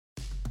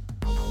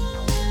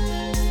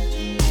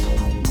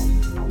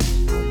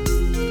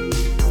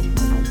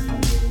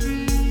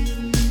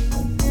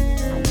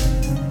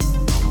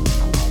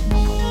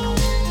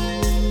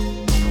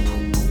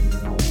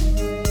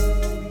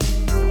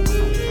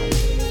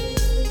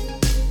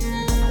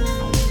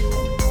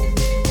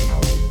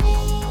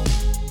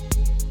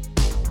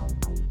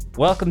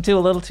Welcome to A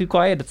Little Too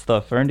Quiet. It's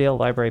the Ferndale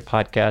Library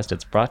podcast.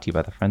 It's brought to you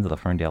by the Friends of the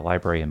Ferndale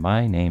Library, and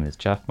my name is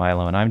Jeff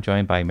Milo, and I'm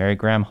joined by Mary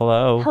Graham.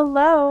 Hello.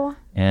 Hello.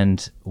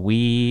 And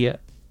we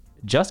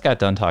just got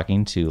done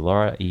talking to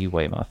Laura E.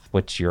 Weymouth,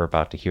 which you're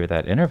about to hear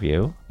that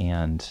interview.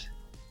 And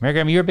Mary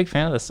Graham, you're a big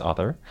fan of this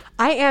author.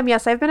 I am,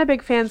 yes. I've been a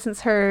big fan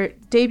since her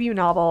debut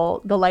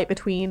novel, The Light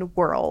Between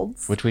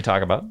Worlds. Which we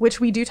talk about. Which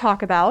we do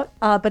talk about.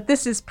 But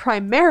this is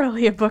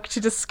primarily a book to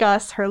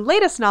discuss her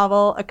latest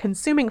novel, A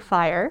Consuming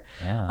Fire,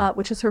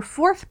 which is her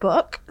fourth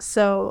book.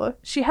 So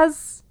she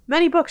has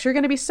many books. You're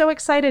going to be so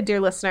excited, dear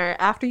listener.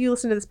 After you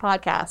listen to this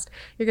podcast,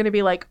 you're going to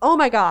be like, oh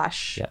my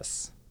gosh.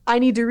 Yes. I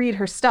need to read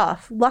her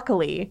stuff.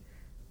 Luckily,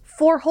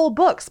 4 whole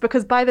books,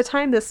 because by the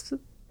time this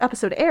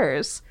episode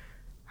airs,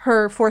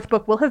 her fourth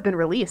book will have been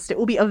released. It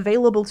will be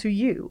available to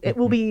you. It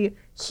will be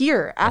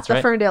here at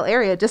the Ferndale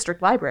Area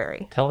District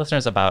Library. Tell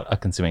listeners about A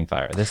Consuming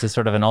Fire. This is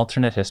sort of an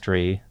alternate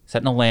history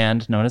set in a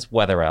land known as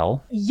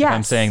Wetherell. Yes. If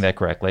I'm saying that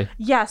correctly.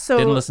 Yeah, so...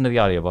 Didn't listen to the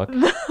audiobook.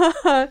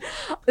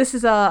 This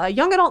is a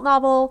young adult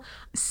novel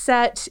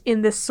set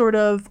in this sort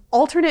of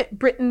alternate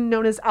Britain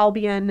known as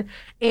Albion,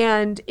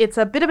 and it's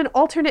a bit of an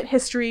alternate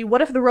history.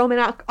 What if the Roman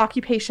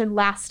occupation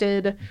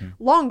lasted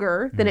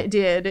longer than it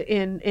did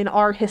in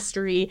our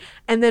history?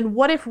 And then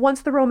what if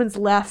once the Romans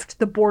left,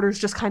 the borders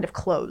just kind of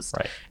closed?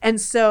 Right. And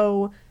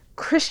so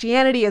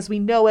Christianity as we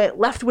know it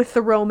left with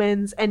the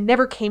Romans and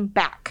never came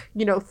back,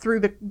 through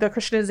the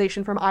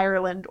Christianization from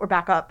Ireland or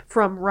back up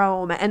from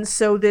Rome. And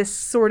so this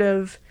sort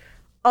of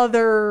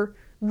other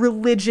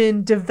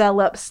religion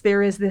develops.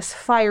 There is this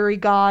fiery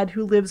god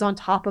who lives on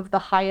top of the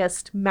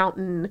highest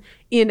mountain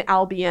in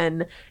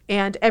Albion,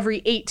 and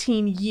every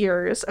 18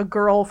 years a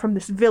girl from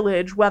this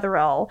village,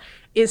 Wetherell,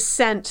 is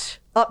sent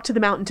up to the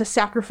mountain to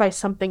sacrifice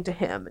something to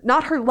him.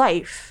 Not her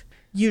life.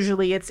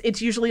 Usually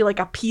it's usually like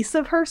a piece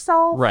of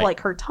herself, like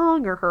her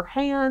tongue or her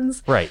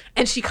hands. Right.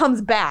 And she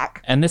comes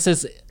back. And this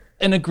is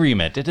an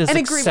agreement. It is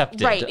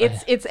accepted. Right.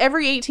 It's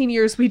every 18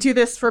 years we do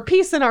this for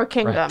peace in our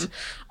kingdom,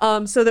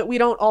 so that we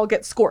don't all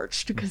get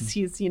scorched, because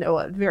he's,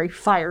 a very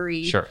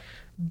fiery,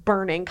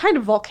 burning kind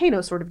of volcano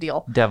sort of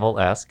deal.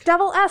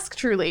 Devil-esque,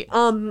 truly.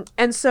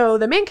 And so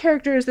the main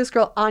character is this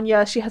girl,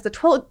 Anya. She has a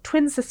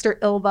twin sister,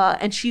 Ilva,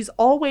 and she's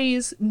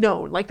always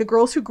known, like the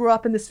girls who grew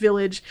up in this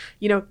village,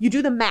 you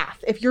do the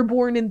math. If you're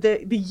born in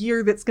the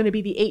year that's going to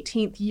be the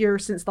 18th year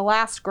since the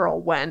last girl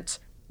went,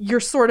 you're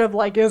sort of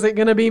like, is it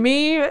going to be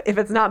me? If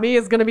it's not me,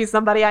 it's going to be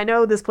somebody I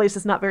know. This place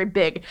is not very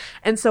big.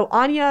 And so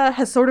Anya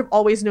has sort of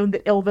always known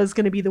that Ilva is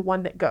going to be the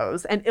one that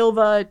goes. And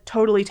Ilva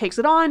totally takes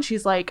it on.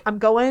 She's like, I'm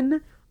going.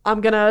 I'm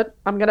gonna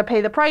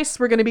pay the price.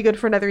 We're gonna be good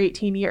for another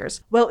 18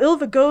 years. Well,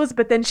 Ilva goes,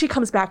 but then she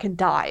comes back and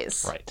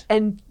dies. Right.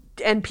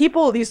 And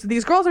people,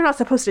 these girls are not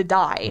supposed to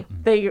die.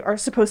 Mm-hmm. They are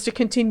supposed to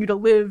continue to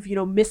live,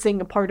 missing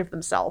a part of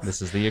themselves.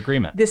 This is the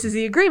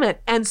agreement.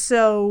 And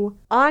so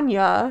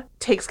Anya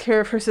takes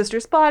care of her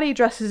sister's body,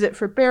 dresses it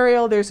for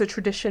burial. There's a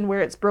tradition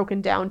where it's broken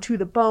down to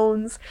the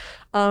bones.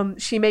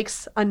 She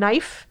makes a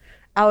knife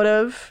out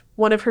of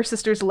one of her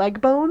sister's leg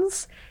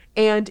bones.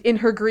 And in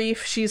her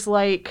grief, she's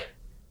like,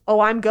 oh,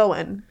 I'm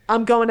going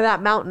to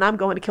that mountain. I'm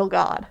going to kill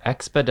God.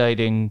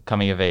 Expediting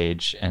coming of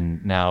age,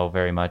 and now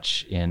very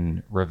much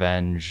in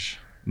revenge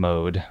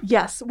mode.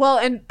 Yes. Well,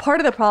 and part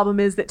of the problem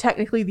is that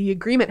technically the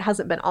agreement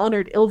hasn't been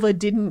honored. Ilva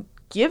didn't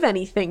give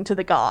anything to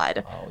the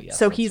god. Oh, yes.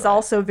 So he's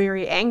also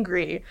very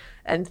angry,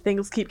 and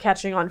things keep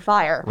catching on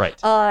fire. Right.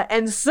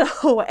 And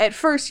so at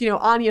first,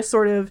 Anya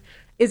sort of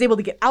is able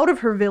to get out of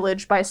her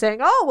village by saying,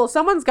 oh, well,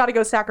 someone's got to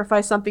go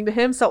sacrifice something to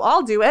him, so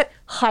I'll do it,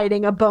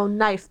 hiding a bone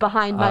knife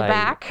behind my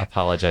back. I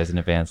apologize in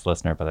advance,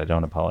 listener, but I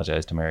don't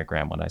apologize to Mary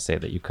Graham when I say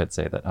that you could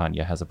say that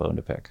Anya has a bone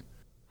to pick.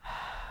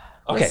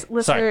 Okay,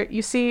 listener, sorry.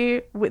 You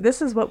see,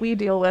 this is what we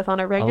deal with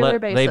on a regular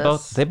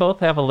basis. They both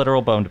have a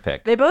literal bone to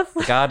pick. The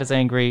god is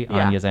angry,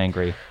 Yeah. Anya's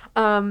angry.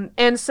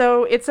 And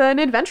so it's an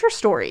adventure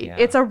story. Yeah.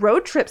 It's a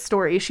road trip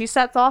story. She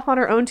sets off on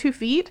her own 2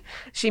 feet.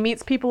 She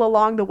meets people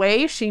along the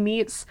way. She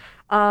meets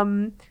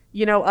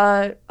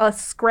a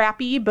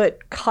scrappy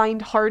but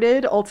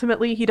kind-hearted,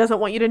 ultimately he doesn't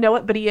want you to know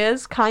it, but he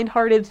is,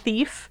 kind-hearted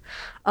thief,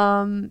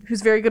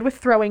 who's very good with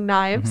throwing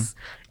knives.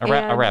 Mm-hmm.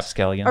 A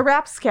rapscallion. A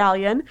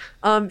rapscallion.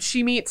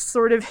 She meets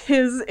sort of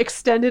his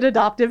extended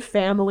adoptive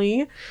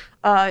family.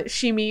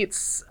 She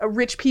meets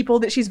rich people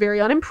that she's very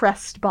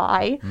unimpressed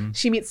by. Mm-hmm.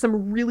 She meets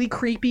some really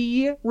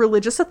creepy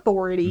religious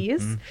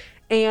authorities.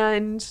 Mm-hmm.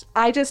 And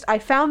I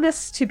found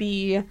this to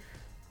be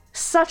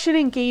such an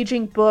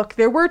engaging book.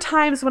 There were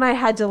times when I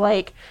had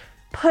to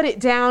put it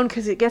down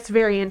because it gets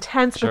very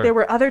intense, but there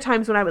were other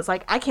times when I was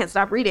like, I can't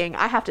stop reading.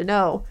 I have to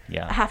know.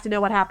 Yeah. I have to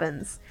know what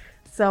happens.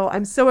 So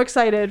I'm so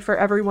excited for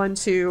everyone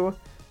to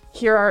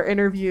hear our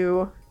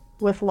interview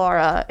with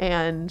Laura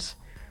and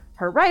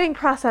her writing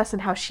process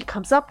and how she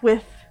comes up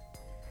with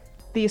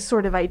these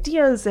sort of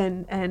ideas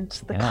and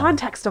the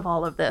context of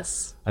all of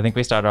this. I think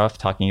we started off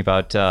talking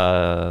about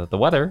the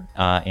weather,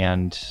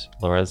 and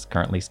Laura's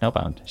currently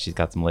snowbound. She's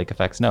got some lake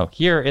effect snow.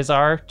 Here is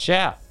our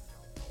chat.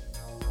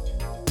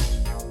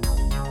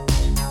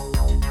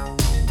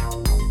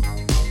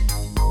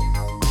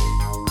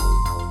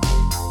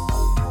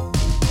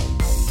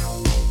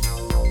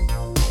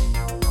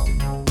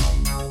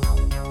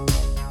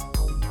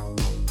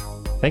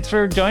 Thanks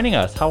for joining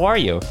us. How are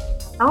you?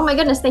 Oh my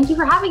goodness, thank you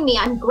for having me.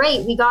 I'm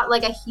great. We got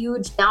like a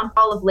huge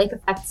downfall of lake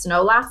effect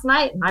snow last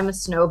night, and I'm a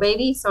snow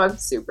baby, so I'm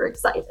super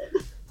excited.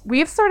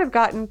 We've sort of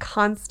gotten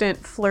constant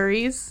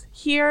flurries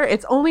here.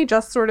 It's only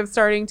just sort of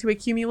starting to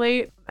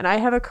accumulate. And I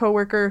have a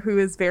coworker who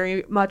is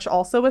very much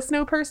also a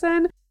snow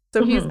person.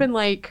 So he's been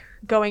like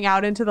going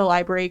out into the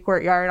library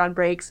courtyard on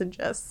breaks and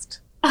just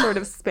sort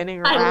of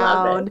spinning I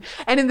love around. it.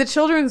 And in the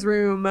children's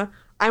room,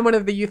 I'm one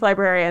of the youth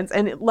librarians,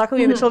 and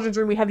luckily in the children's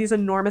room, we have these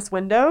enormous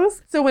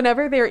windows. So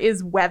whenever there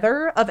is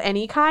weather of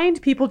any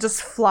kind, people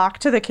just flock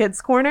to the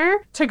kids'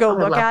 corner to go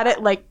look at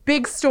it, like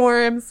big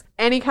storms,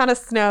 any kind of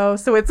snow.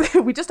 So it's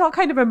we just all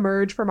kind of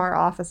emerge from our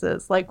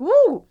offices, like,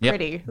 woo,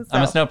 pretty. So,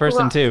 I'm a snow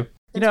person too.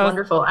 It's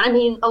wonderful. I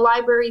mean, a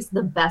library is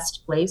the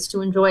best place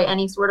to enjoy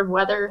any sort of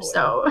weather,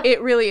 so. It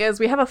really is.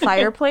 We have a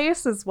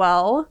fireplace as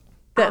well.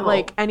 That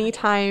like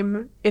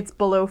anytime it's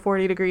below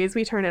 40 degrees,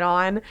 we turn it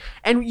on,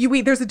 and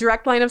there's a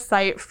direct line of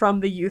sight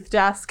from the youth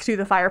desk to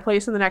the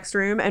fireplace in the next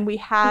room. And we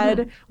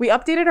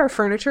updated our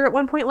furniture at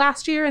one point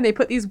last year, and they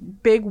put these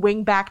big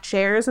wing-back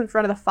chairs in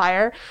front of the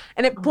fire,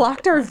 and it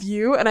blocked our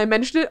view. And I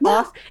mentioned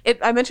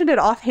it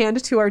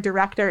offhand to our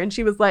director, and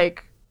she was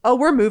like, "Oh,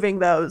 we're moving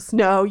those.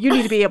 No, you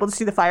need to be able to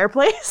see the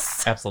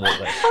fireplace."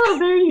 Absolutely. Oh,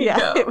 there you go.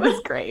 Yeah, it was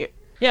great.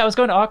 Yeah, I was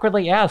going to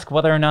awkwardly ask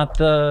whether or not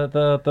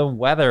the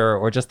weather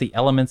or just the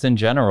elements in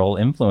general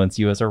influence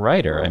you as a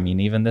writer. I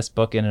mean, even this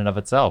book in and of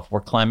itself,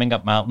 we're climbing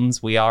up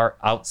mountains. We are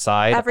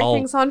outside.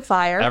 Everything's on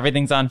fire.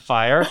 Everything's on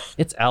fire.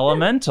 It's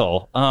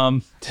elemental.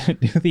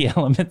 Do the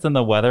elements and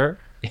the weather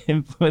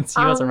influence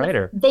you as a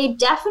writer? They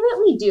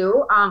definitely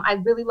do.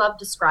 I really love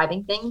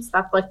describing things.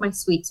 That's like my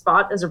sweet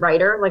spot as a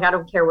writer. Like, I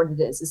don't care what it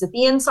is. Is it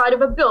the inside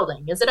of a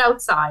building? Is it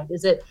outside?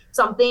 Is it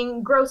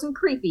something gross and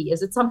creepy?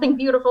 Is it something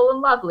beautiful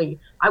and lovely?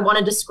 I want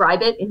to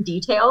describe it in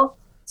detail.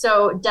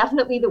 So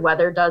definitely the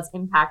weather does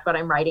impact what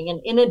I'm writing.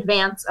 And in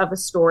advance of a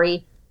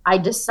story, I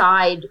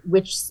decide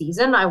which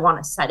season I want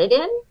to set it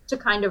in to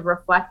kind of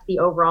reflect the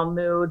overall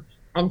mood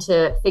and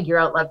to figure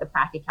out like the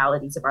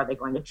practicalities of, are they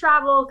going to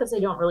travel? Because I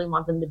don't really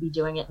want them to be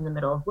doing it in the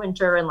middle of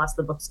winter unless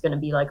the book's going to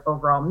be like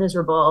overall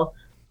miserable.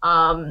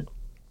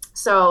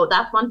 So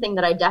that's one thing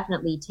that I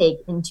definitely take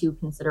into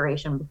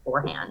consideration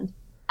beforehand.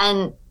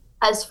 And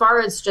as far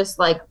as just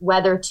like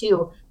weather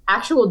too,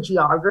 actual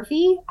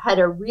geography had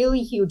a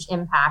really huge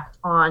impact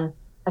on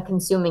A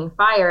Consuming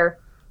Fire,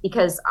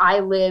 because I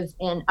live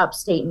in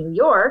upstate New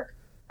York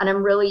and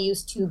I'm really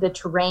used to the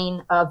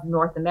terrain of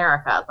North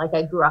America. Like,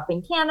 I grew up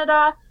in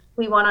Canada.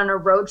 We went on a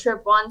road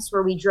trip once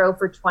where we drove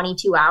for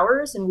 22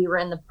 hours, and we were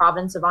in the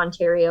province of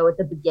Ontario at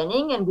the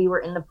beginning and we were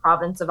in the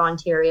province of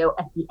Ontario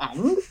at the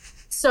end.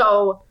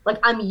 So like,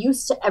 I'm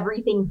used to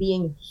everything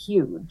being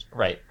huge.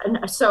 Right.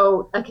 And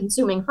so A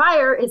Consuming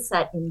Fire is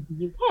set in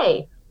the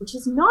UK, which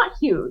is not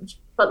huge,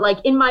 but like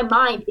in my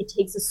mind, it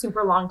takes a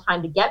super long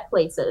time to get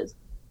places.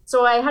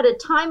 So I had a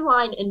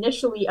timeline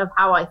initially of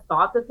how I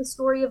thought that the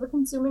story of A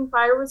Consuming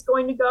Fire was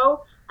going to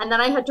go. And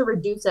then I had to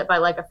reduce it by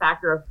like a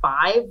factor of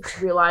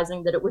 5,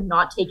 realizing that it would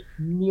not take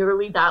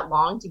nearly that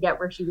long to get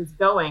where she was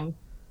going.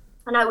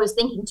 And I was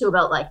thinking too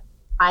about like,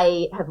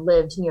 I have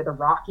lived near the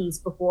Rockies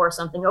before or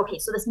something. Okay,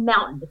 so this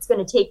mountain, it's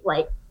going to take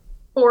like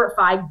 4 or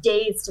 5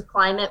 days to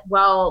climb it.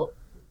 Well,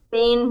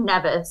 Bain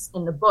Nevis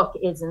in the book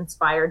is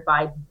inspired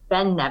by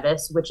Ben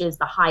Nevis, which is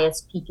the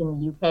highest peak in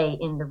the UK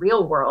in the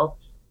real world.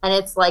 And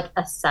it's like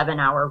a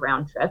 7-hour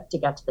round trip to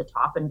get to the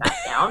top and back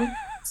down.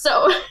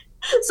 So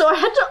I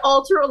had to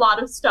alter a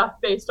lot of stuff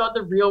based on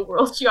the real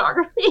world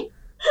geography.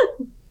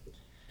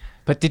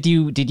 But did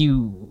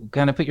you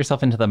kind of put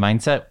yourself into the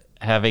mindset,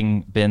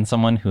 having been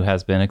someone who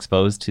has been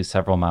exposed to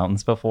several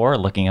mountains before,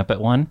 looking up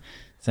at one,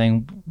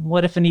 saying,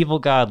 what if an evil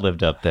god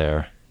lived up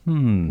there?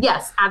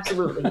 Yes,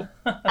 absolutely.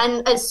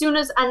 And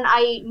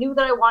I knew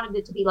that I wanted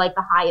it to be like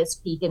the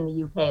highest peak in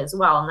the UK as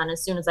well. And then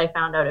as soon as I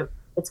found out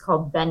it's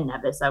called Ben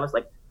Nevis, I was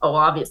like, oh,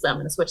 obviously I'm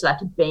going to switch that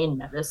to Bain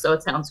Nevis, so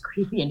it sounds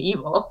creepy and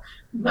evil.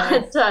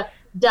 Nice. But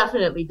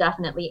definitely.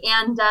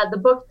 And the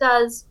book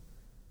does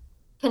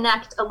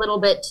connect a little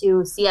bit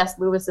to C.S.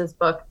 Lewis's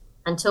book,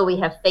 Until We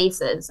Have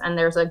Faces, and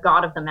there's a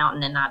god of the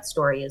mountain in that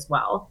story as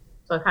well.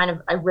 So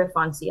I riff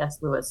on C.S.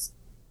 Lewis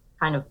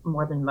kind of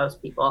more than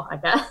most people, I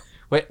guess.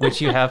 Which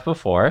you have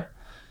before.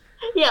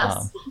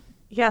 Yes.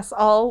 Yes,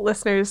 all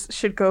listeners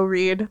should go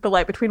read The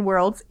Light Between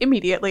Worlds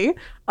immediately,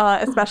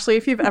 especially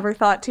if you've ever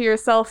thought to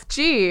yourself,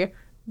 gee,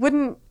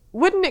 wouldn't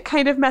it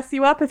kind of mess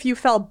you up if you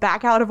fell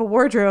back out of a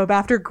wardrobe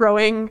after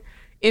growing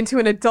into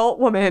an adult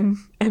woman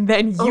and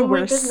then you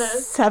were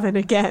 7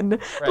 again?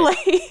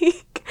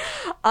 Right.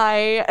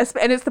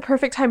 And it's the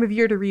perfect time of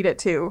year to read it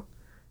too.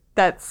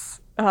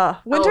 That's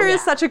winter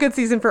is such a good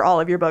season for all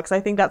of your books.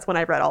 I think that's when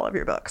I read all of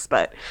your books,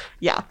 but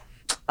yeah.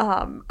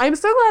 I'm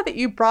so glad that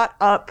you brought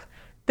up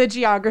the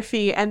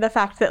geography and the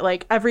fact that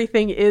like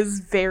everything is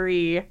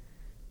very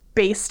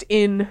based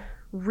in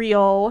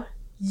real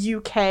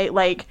UK,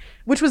 like,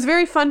 which was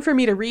very fun for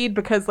me to read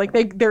because like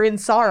they're in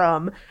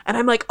Sarum and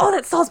I'm like, oh,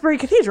 that's Salisbury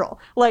Cathedral,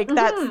 like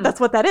that's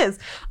what that is.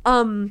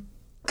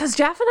 Because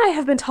Jeff and I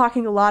have been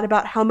talking a lot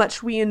about how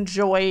much we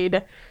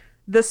enjoyed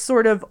this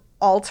sort of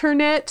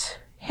alternate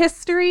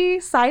history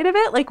side of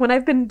it. Like when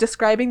I've been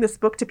describing this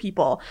book to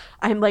people,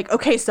 I'm like,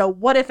 okay, so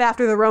what if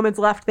after the Romans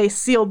left, they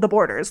sealed the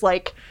borders?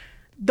 Like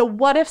the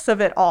what ifs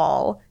of it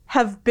all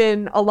have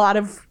been a lot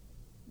of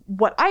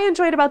what I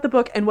enjoyed about the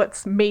book and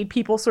what's made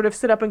people sort of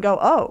sit up and go,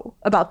 oh,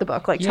 about the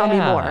book. Like, tell me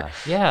more.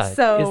 Yeah.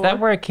 So is that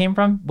where it came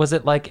from? Was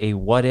it like a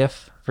what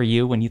if for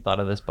you when you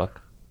thought of this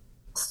book?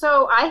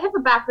 So I have a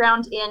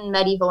background in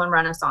medieval and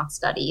Renaissance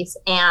studies,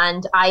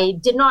 and I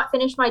did not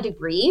finish my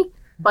degree,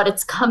 but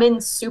it's come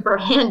in super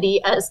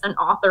handy as an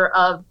author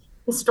of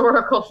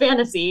historical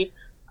fantasy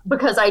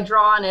because I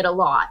draw on it a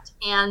lot.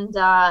 And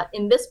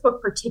in this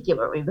book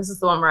particularly, this is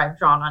the one where I've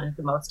drawn on it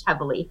the most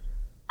heavily.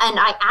 And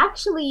I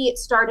actually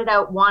started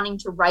out wanting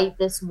to write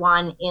this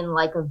one in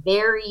like a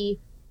very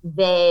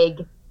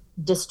vague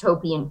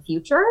dystopian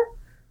future.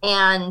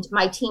 And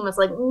my team was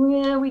like,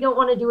 yeah, we don't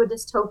want to do a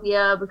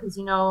dystopia because,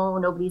 you know,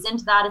 nobody's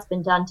into that. It's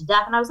been done to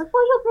death. And I was like,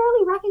 well, you'll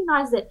barely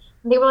recognize it.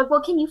 And they were like,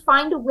 well, can you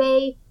find a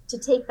way to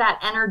take that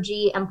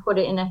energy and put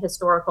it in a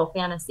historical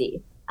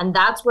fantasy? And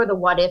that's where the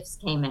what ifs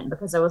came in,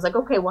 because I was like,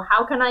 okay, well,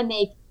 how can I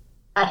make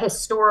a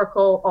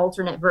historical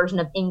alternate version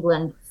of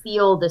England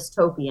feel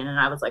dystopian? And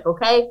I was like,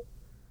 okay,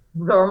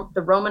 the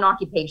Roman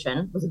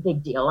occupation was a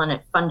big deal and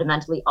it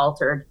fundamentally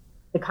altered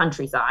the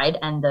countryside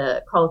and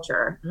the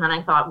culture. And then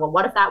I thought, well,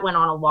 what if that went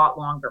on a lot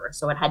longer?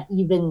 So it had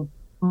even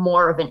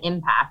more of an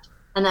impact.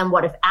 And then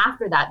what if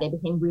after that they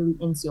became really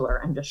insular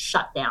and just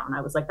shut down?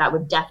 I was like, that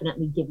would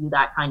definitely give you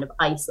that kind of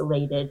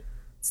isolated,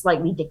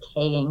 slightly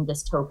decaying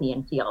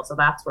dystopian feel. So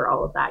that's where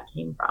all of that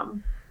came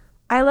from.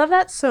 I love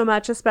that so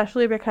much,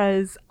 especially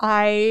because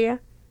I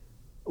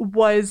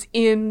was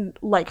in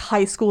like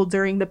high school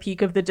during the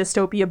peak of the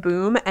dystopia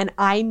boom, and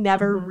I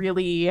never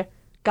really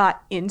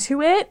got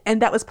into it.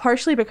 And that was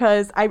partially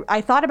because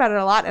I thought about it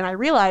a lot, and I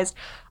realized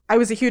I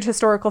was a huge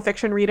historical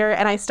fiction reader,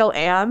 and I still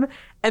am.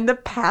 And the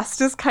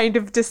past is kind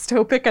of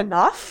dystopic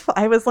enough.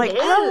 I was like, I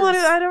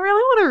don't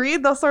really want to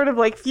read the sort of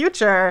like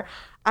future.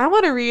 I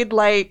want to read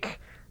like,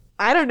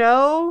 I don't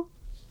know,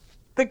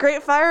 the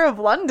Great Fire of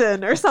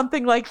London or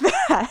something like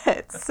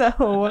that.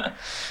 So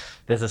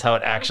this is how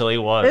it actually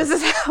was.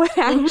 This is how it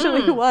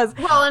actually was.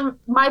 Well, and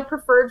my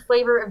preferred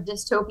flavor of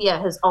dystopia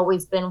has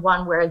always been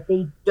one where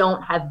they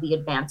don't have the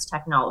advanced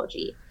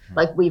technology.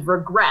 Like we've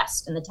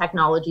regressed and the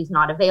technology is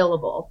not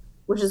available,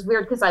 which is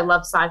weird because I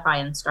love sci-fi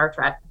and Star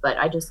Trek, but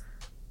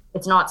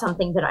it's not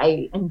something that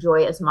I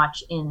enjoy as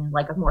much in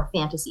like a more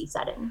fantasy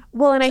setting.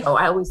 Well, and I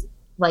always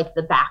like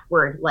the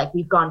backward, like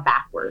we've gone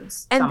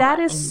backwards. And that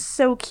is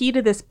so key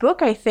to this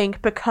book, I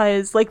think,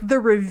 because like the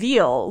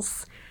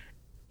reveals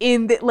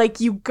in that,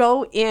 like you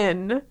go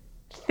in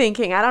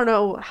thinking, I don't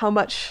know how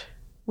much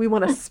we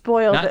want to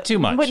spoil. Not too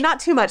much. But not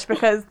too much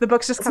because the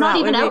book's just come out.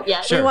 It's not even out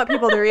yet. We want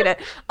people to read it.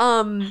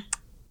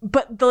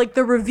 But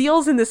the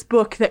reveals in this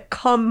book that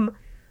come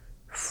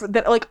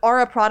that like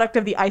are a product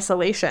of the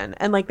isolation,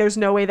 and like there's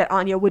no way that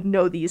Anya would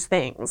know these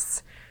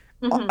things.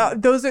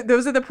 Those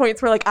are the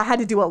points where like I had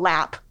to do a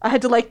lap. I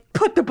had to like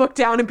put the book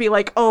down and be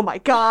like, oh my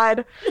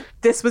God,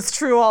 this was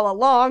true all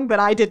along, but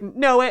I didn't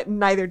know it, and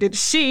neither did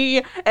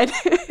she. And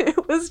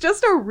it was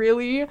just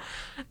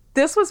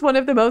this was one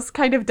of the most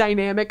kind of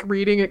dynamic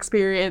reading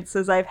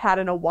experiences I've had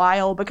in a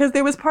while, because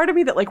there was part of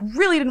me that like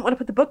really didn't want to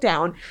put the book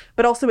down,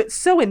 but also it's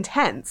so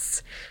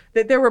intense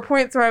that there were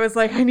points where I was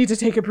like, I need to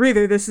take a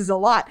breather. This is a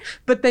lot.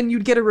 But then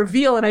you'd get a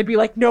reveal and I'd be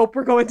like, nope,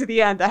 we're going to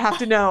the end. I have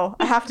to know.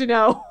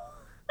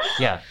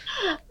 Yeah.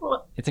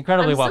 Well, it's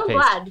incredibly well paced.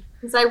 I'm so glad,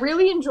 because I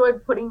really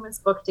enjoyed putting this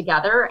book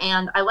together,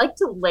 and I like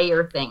to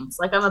layer things.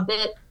 Like I'm a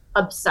bit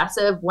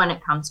obsessive when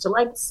it comes to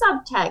like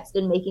subtext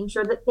and making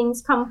sure that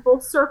things come full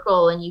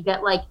circle, and you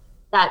get like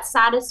that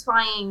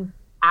satisfying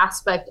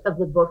aspect of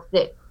the book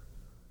that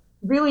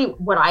really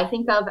what I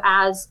think of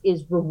as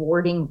is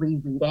rewarding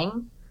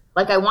rereading.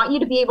 Like I want you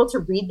to be able to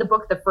read the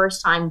book the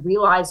first time,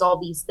 realize all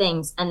these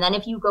things, and then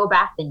if you go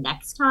back the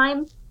next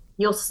time,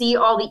 you'll see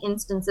all the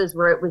instances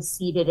where it was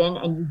seeded in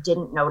and you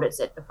didn't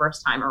notice it the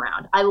first time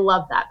around. I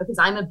love that because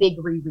I'm a big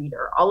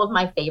rereader. All of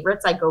my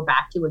favorites I go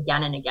back to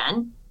again and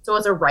again. So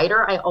as a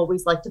writer, I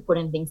always like to put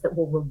in things that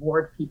will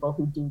reward people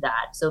who do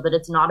that, so that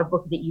it's not a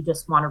book that you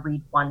just want to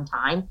read one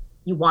time.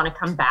 You want to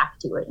come back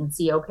to it and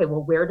see, okay,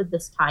 well, where did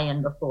this tie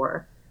in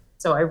before?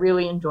 So I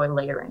really enjoy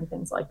layering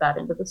things like that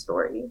into the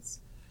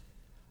stories.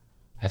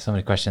 I have so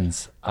many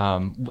questions.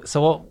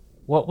 So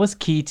what was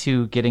key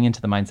to getting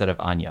into the mindset of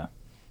Anya?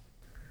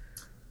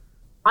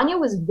 Anya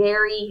was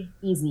very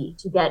easy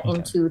to get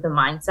into the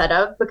mindset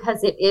of,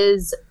 because it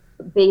is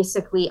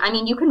basically, I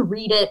mean, you can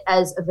read it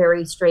as a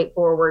very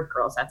straightforward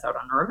girl sets out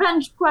on a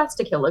revenge quest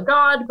to kill a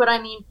god, but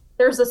I mean,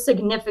 there's a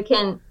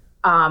significant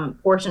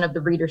portion of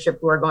the readership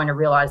who are going to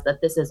realize that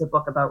this is a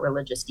book about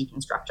religious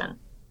deconstruction.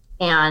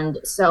 And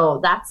so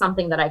that's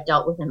something that I've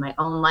dealt with in my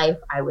own life.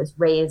 I was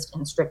raised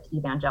in strict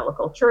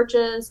evangelical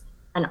churches.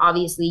 And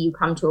obviously you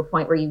come to a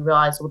point where you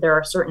realize, well, there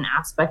are certain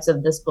aspects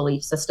of this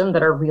belief system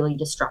that are really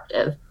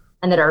destructive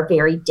and that are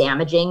very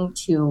damaging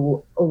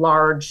to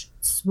large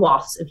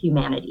swaths of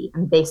humanity,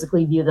 and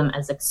basically view them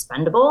as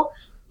expendable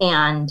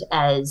and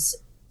as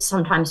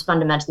sometimes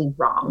fundamentally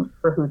wrong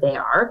for who they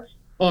are.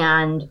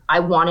 And I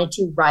wanted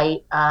to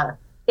write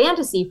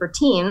fantasy for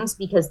teens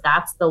because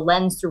that's the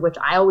lens through which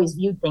I always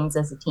viewed things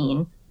as a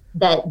teen,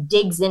 that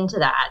digs into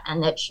that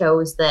and that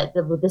shows that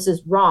this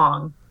is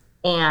wrong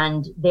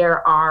and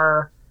there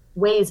are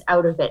ways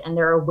out of it, and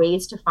there are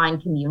ways to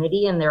find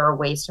community, and there are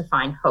ways to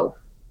find hope.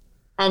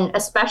 And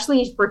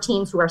especially for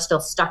teens who are still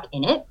stuck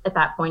in it at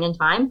that point in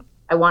time,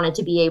 I wanted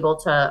to be able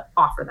to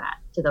offer that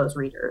to those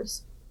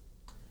readers.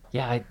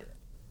 Yeah,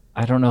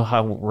 I don't know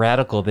how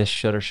radical this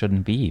should or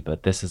shouldn't be,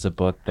 but this is a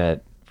book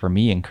that, for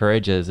me,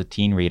 encourages a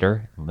teen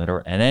reader,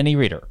 and any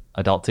reader,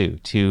 adult too,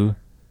 to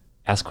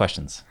ask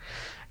questions.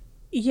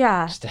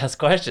 Yeah. Just ask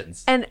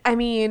questions. And I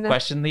mean,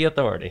 question the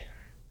authority.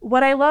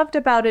 What I loved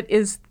about it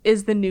is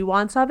the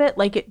nuance of it.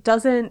 Like,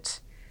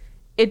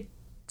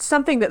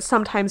 something that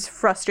sometimes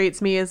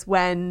frustrates me is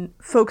when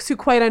folks who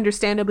quite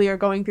understandably are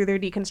going through their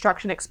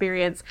deconstruction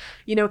experience,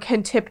 you know,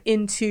 can tip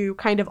into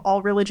kind of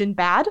all religion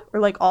bad, or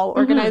like all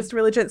organized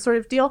religion sort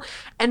of deal.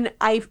 And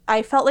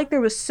I felt like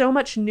there was so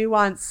much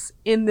nuance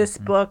in this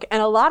book,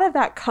 and a lot of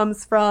that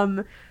comes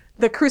from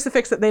the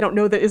crucifix that they don't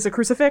know that is a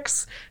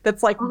crucifix,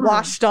 that's like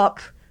washed up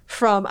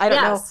from, I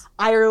don't know,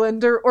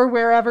 Ireland or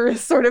wherever,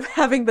 is sort of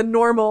having the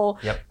normal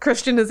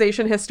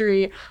Christianization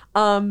history.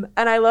 And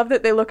I love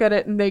that they look at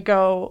it and they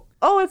go,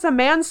 oh, it's a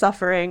man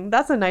suffering.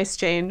 That's a nice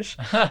change.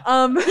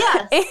 And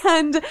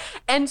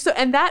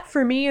that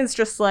for me is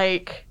just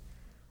like,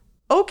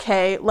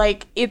 okay,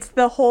 like, it's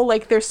the whole,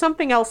 like, there's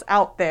something else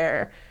out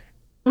there.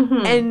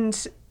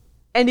 And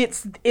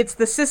it's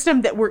the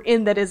system that we're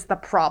in that is the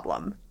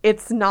problem.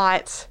 It's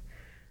not.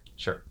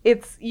 Sure.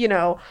 It's, you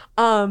know,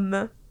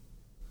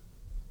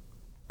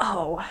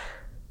 oh,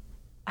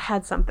 I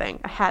had something.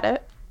 I had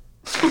it.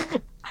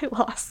 I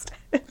lost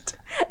it.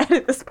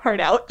 Edit this part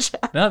out,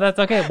 Jeff. No, that's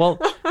okay. Well,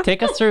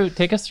 take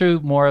us through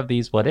more of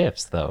these what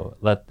ifs, though.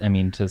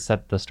 To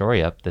set the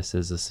story up, this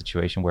is a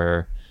situation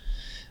where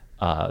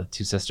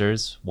two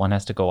sisters, one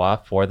has to go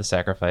off for the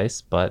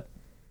sacrifice, but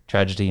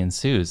tragedy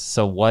ensues.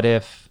 So what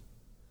if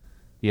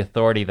the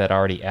authority that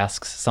already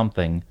asks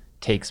something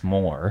takes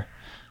more?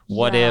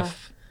 What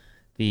if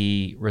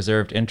the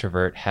reserved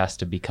introvert has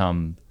to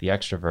become the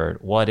extrovert?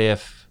 What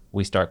if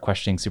we start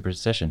questioning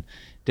superstition?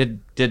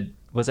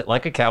 Was it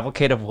like a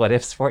cavalcade of what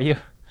ifs for you,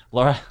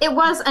 Laura? It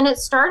was, and it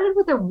started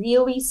with a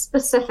really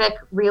specific,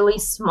 really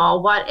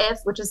small what if,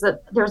 which is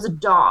that there's a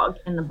dog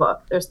in the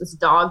book. There's this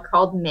dog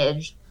called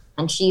Midge,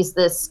 and she's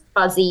this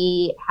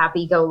fuzzy,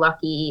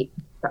 happy-go-lucky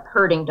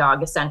herding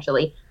dog,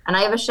 essentially. And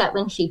I have a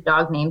Shetland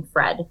sheepdog named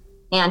Fred,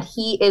 and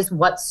he is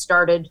what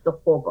started the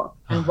whole book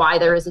and why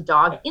there is a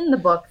dog in the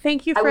book.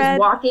 Thank you, Fred.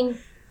 I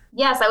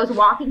was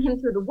walking him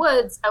through the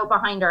woods out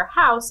behind our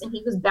house, and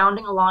he was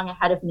bounding along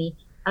ahead of me.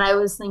 And I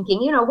was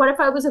thinking, you know, what if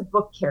I was a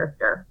book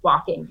character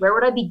walking? Where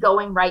would I be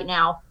going right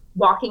now,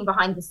 walking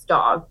behind this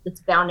dog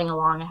that's bounding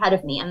along ahead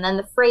of me? And then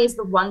the phrase,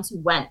 the ones who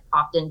went,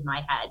 popped into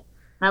my head.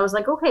 And I was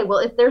like, okay, well,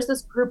 if there's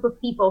this group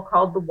of people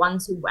called the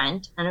ones who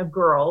went, and a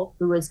girl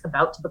who is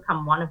about to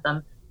become one of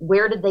them,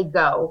 where did they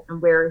go and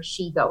where is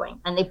she going?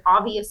 And they've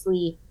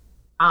obviously,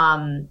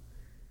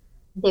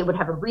 they would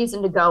have a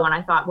reason to go. And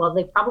I thought, well,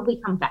 they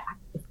probably come back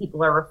if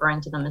people are referring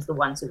to them as the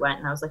ones who went.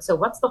 And I was like, so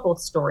what's the whole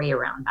story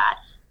around that?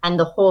 And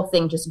the whole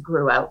thing just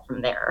grew out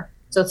from there.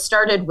 So it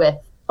started with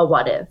a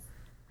what if,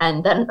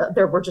 and then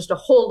there were just a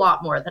whole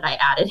lot more that I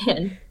added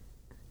in.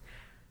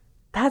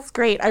 That's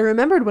great. I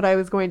remembered what I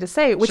was going to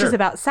say, which is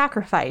about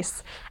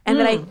sacrifice. And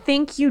that I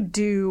think you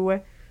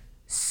do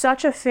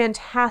such a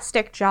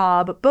fantastic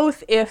job,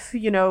 both if,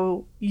 you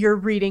know, you're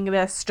reading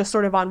this just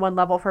sort of on one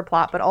level for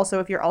plot, but also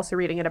if you're also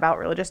reading it about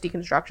religious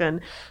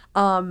deconstruction.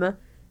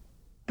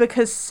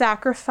 Because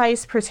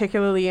sacrifice,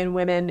 particularly in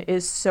women,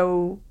 is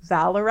so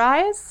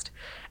valorized.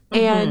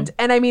 And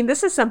I mean,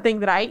 this is something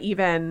that I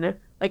even,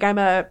 like, I'm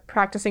a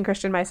practicing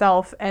Christian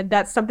myself, and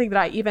that's something that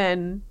I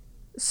even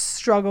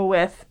struggle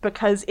with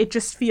because it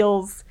just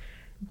feels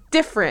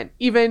different.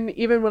 Even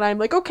when I'm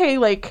like, okay,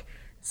 like,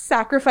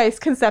 sacrifice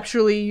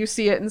conceptually, you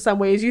see it in some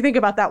ways. You think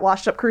about that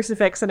washed up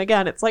crucifix, and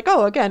again, it's like,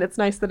 oh, again, it's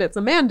nice that it's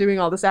a man doing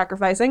all the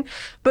sacrificing.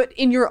 But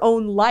in your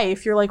own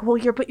life, you're like, well,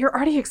 you're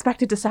already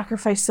expected to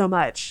sacrifice so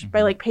much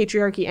by, like,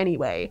 patriarchy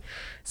anyway.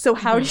 So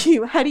how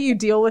do you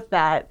deal with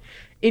that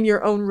in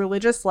your own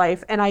religious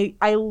life? And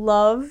I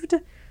loved,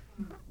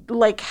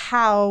 like,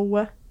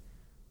 how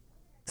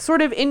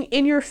sort of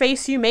in your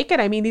face you make it.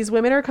 I mean, these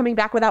women are coming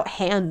back without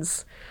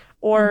hands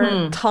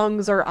or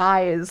tongues or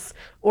eyes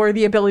or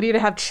the ability to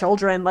have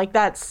children. Like,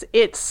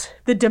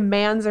 the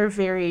demands are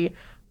very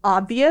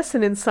obvious,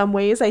 and in some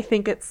ways I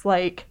think it's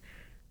like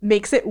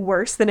makes it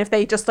worse than if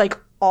they just like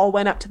all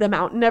went up to the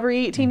mountain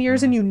every 18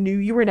 years and you knew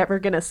you were never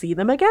going to see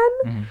them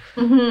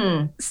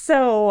again.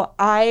 So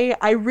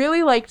I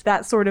really liked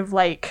that sort of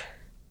like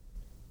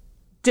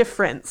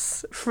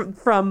difference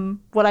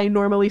from what I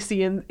normally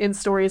see in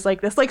stories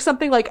like this, like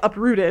something like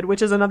Uprooted,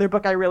 which is another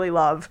book I really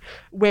love,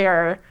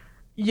 where,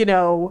 you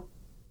know,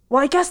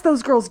 well, I guess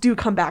those girls do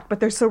come back, but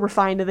they're so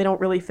refined and they don't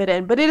really fit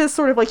in. But it is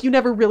sort of like you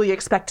never really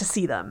expect to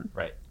see them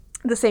right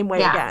the same way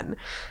again.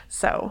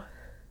 So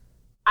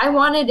I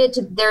wanted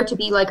there to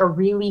be like a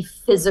really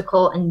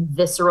physical and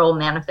visceral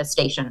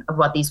manifestation of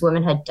what these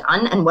women had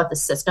done and what the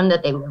system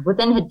that they live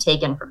within had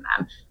taken from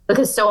them.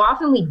 Because so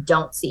often we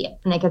don't see it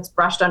and it gets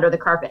brushed under the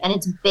carpet and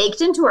it's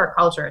baked into our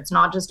culture. It's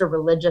not just a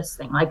religious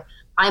thing. Like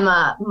I'm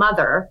a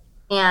mother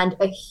and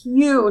a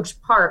huge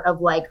part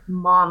of like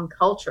mom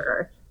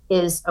culture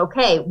is,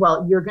 okay,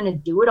 well, you're going to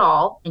do it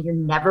all and you're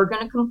never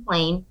going to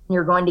complain and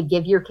you're going to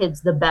give your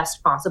kids the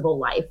best possible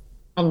life.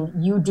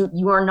 And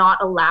you are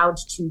not allowed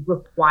to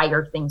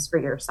require things for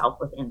yourself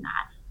within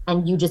that.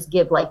 And you just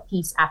give like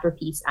piece after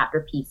piece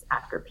after piece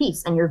after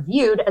piece. And you're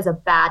viewed as a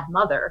bad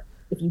mother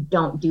if you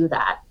don't do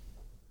that.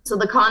 So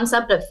the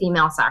concept of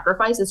female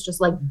sacrifice is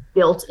just like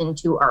built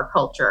into our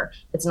culture.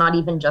 It's not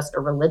even just a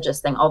religious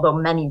thing, although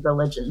many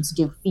religions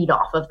do feed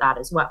off of that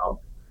as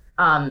well.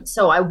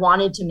 So I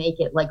wanted to make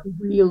it like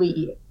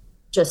really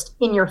just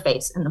in your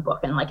face in the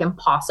book and like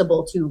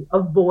impossible to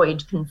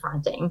avoid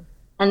confronting.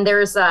 And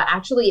there's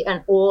actually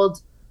an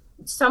old,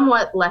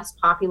 somewhat less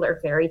popular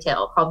fairy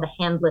tale called The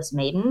Handless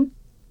Maiden.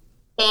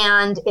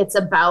 And it's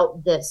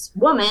about this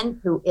woman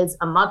who is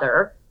a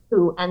mother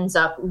who ends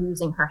up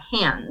losing her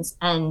hands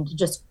and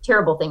just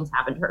terrible things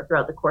happen to her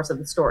throughout the course of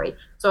the story.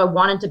 So I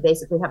wanted to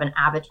basically have an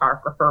avatar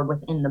for her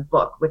within the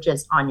book, which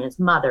is Anya's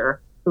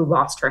mother who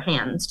lost her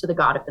hands to the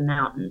god of the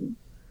mountain.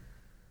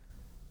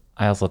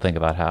 I also think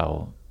about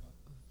how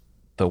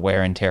the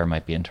wear and tear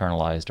might be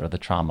internalized or the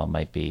trauma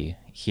might be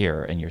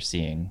here, and you're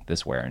seeing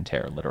this wear and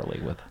tear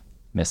literally with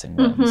missing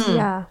limbs. Mm-hmm.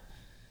 Yeah.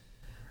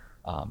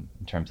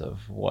 In terms of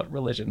what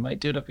religion might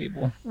do to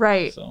people.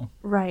 Right. So.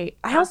 Right.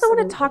 I also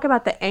want to talk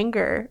about the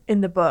anger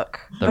in the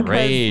book. The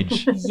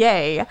rage.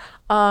 Yay.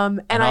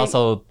 And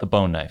also the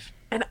bone knife.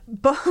 And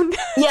bone.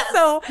 Yes.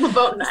 So the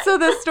bone knife. So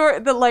the story,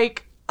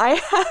 I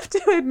have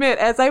to admit,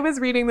 as I was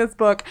reading this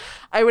book,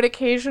 I would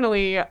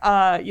occasionally,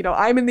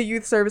 I'm in the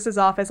youth services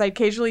office. I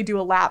occasionally do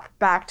a lap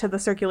back to the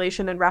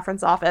circulation and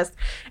reference office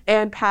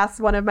and pass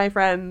one of my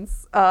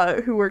friends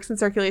who works in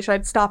circulation.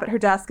 I'd stop at her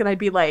desk and I'd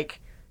be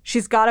like,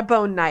 she's got a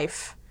bone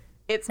knife.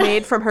 It's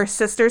made from her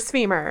sister's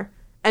femur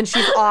and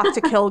she's off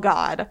to kill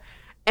God.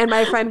 And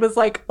my friend was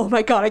like, oh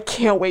my God, I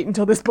can't wait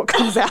until this book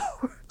comes out.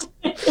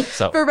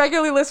 So, for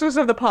regular listeners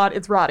of the pod,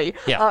 it's Roddy.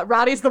 Yeah.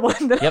 Roddy's the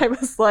one that I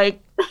was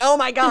like, oh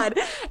my God.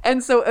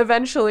 And so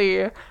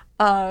eventually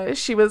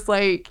she was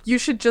like, you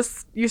should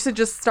just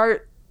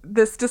start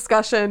this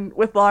discussion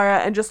with Laura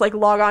and just like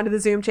log on to the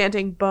Zoom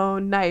chanting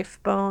bone knife,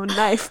 bone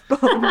knife,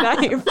 bone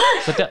knife.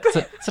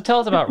 So tell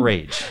us about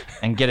rage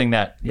and getting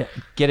that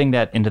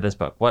into this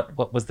book.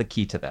 What was the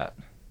key to that?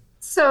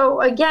 So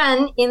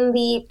again, in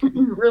the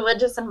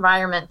religious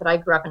environment that I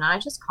grew up in, I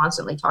just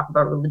constantly talk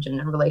about religion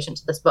in relation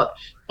to this book.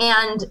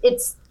 And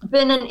it's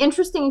been an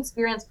interesting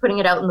experience putting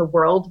it out in the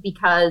world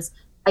because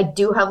I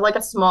do have like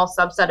a small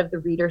subset of the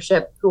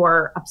readership who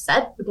are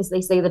upset because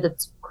they say that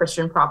it's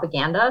Christian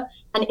propaganda.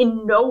 And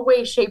in no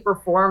way, shape, or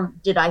form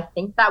did I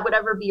think that would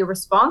ever be a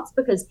response,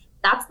 because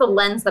that's the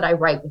lens that I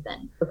write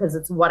within, because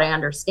it's what I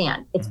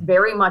understand. It's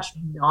very much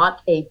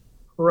not a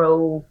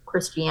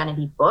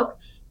pro-Christianity book.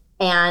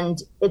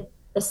 And it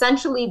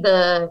essentially,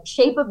 the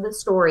shape of the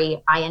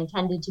story I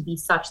intended to be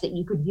such that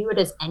you could view it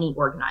as any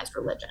organized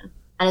religion,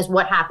 and is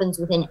what happens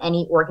within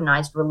any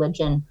organized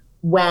religion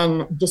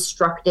when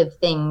destructive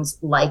things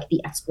like the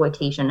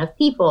exploitation of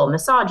people,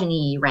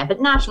 misogyny,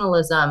 rampant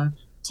nationalism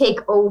take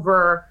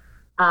over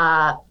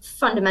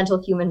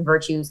fundamental human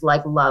virtues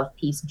like love,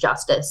 peace,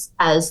 justice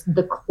as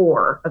the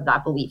core of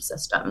that belief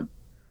system.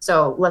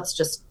 So let's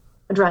just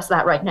address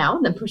that right now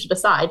and then push it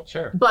aside.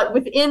 Sure. But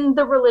within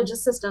the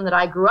religious system that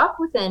I grew up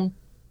within,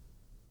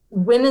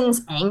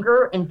 women's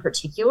anger in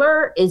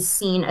particular is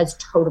seen as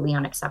totally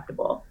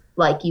unacceptable.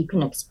 Like, you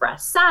can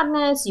express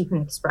sadness, you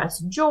can express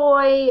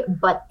joy,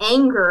 but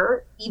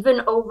anger,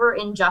 even over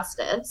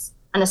injustice,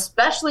 and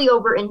especially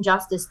over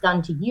injustice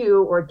done to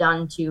you or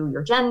done to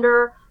your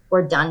gender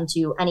or done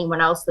to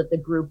anyone else that the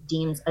group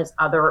deems as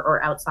other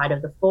or outside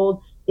of the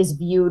fold, is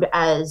viewed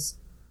as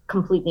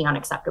completely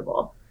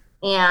unacceptable.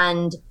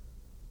 And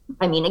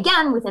I mean,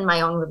 again, within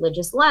my own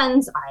religious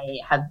lens, I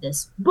have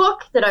this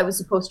book that I was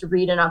supposed to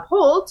read and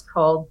uphold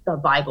called the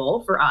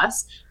Bible for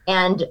us.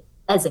 And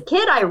as a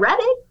kid, I read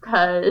it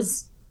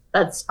because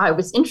I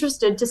was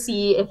interested to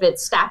see if it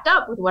stacked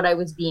up with what I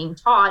was being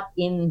taught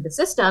in the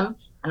system.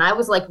 And I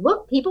was like,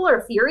 look, people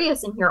are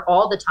furious in here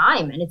all the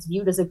time, and it's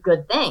viewed as a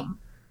good thing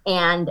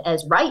and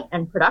as right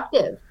and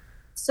productive.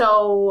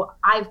 So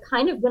I've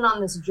kind of been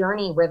on this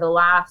journey where the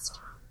last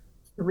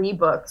 3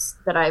 books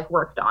that I've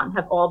worked on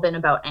have all been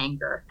about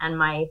anger. And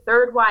my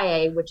third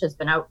YA, which has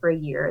been out for a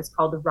year, is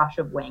called The Rush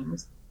of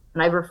Wings.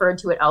 And I've referred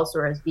to it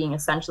elsewhere as being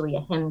essentially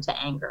a hymn to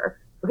anger,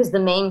 because the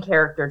main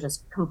character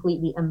just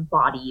completely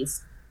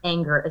embodies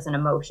anger as an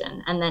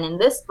emotion. And then in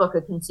this book,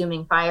 A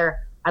Consuming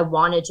Fire, I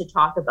wanted to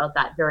talk about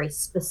that very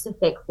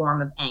specific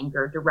form of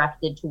anger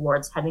directed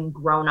towards having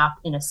grown up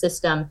in a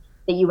system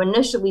that you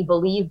initially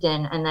believed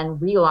in and then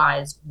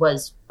realized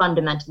was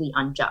fundamentally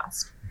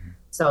unjust.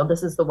 So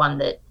this is the one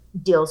that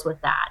deals with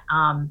that.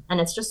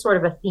 And it's just sort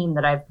of a theme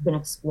that I've been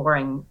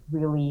exploring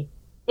really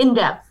in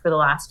depth for the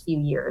last few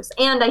years.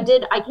 And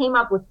I came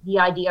up with the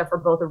idea for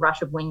both A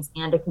Rush of Wings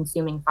and A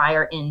Consuming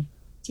Fire in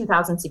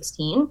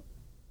 2016,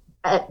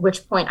 at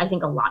which point I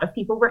think a lot of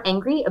people were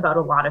angry about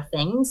a lot of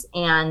things.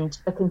 And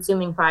A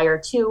Consuming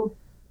Fire 2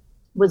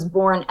 was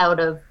born out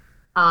of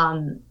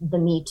the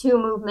Me Too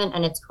movement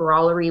and its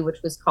corollary,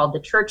 which was called the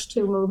Church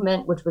Too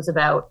movement, which was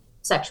about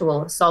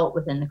sexual assault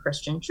within the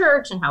Christian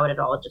church and how it had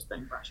all just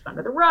been brushed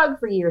under the rug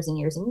for years and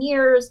years and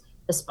years,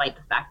 despite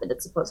the fact that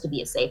it's supposed to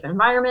be a safe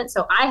environment.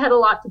 So I had a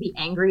lot to be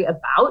angry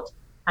about,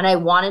 and I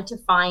wanted to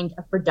find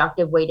a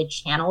productive way to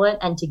channel it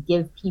and to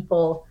give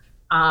people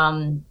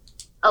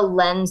a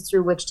lens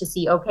through which to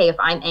see, okay, if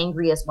I'm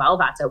angry as well,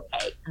 that's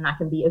okay. And that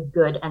can be a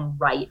good and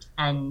right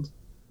and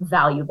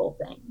valuable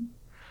thing.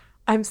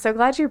 I'm so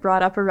glad you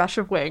brought up A Rush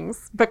of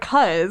Wings,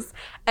 because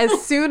as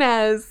soon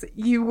as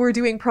you were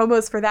doing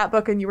promos for that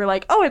book and you were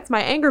like, oh, it's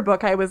my anger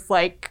book, I was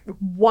like,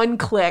 one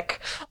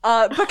click.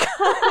 And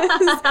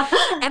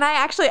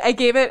I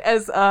gave it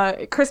as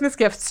Christmas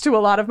gifts to a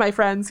lot of my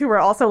friends who were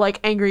also like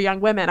angry young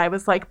women. I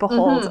was like,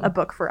 behold, a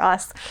book for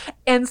us.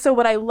 And so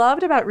what I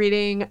loved about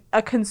reading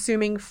A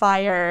Consuming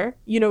Fire,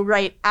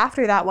 right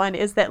after that one,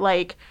 is that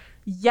like,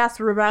 yes,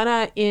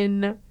 Ravenna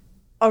in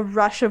A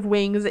Rush of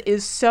Wings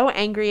is so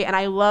angry, and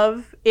I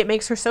love it.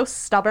 Makes her so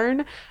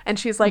stubborn, and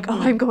she's like, oh,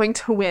 I'm going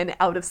to win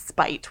out of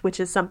spite, which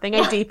is something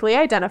I deeply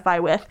identify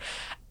with.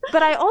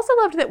 But I also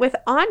loved that with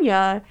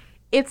Anya,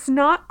 it's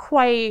not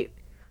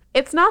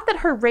that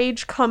her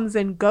rage comes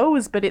and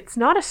goes, but it's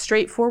not a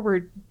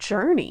straightforward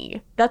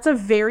journey. That's a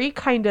very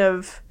kind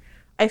of,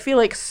 I feel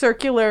like,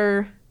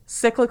 circular,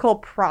 cyclical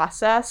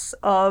process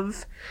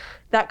of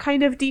that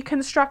kind of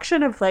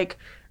deconstruction of like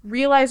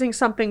realizing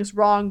something's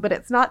wrong, but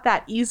it's not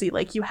that easy.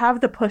 Like, you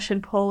have the push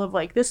and pull of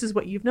like, this is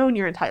what you've known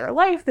your entire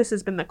life. This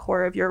has been the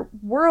core of your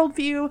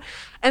worldview.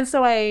 And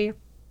so I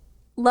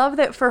love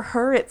that for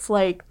her, it's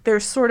like,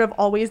 there's sort of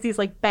always these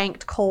like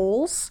banked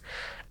coals,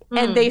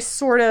 and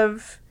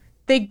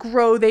they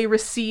grow, they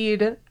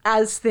recede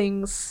as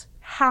things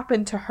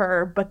happen to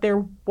her, but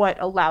they're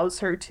what allows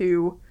her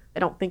to,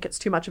 I don't think it's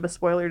too much of a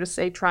spoiler to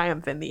say,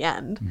 triumph in the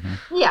end.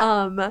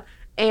 Yeah.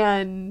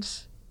 And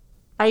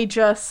I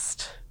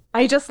just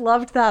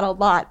loved that a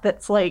lot.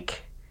 That's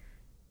like,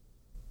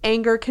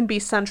 anger can be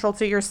central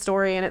to your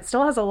story, and it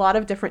still has a lot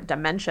of different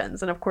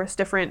dimensions. And of course,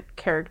 different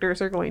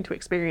characters are going to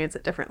experience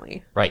it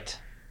differently. Right.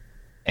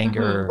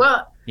 Anger.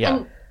 Well, yeah.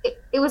 And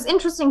it was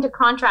interesting to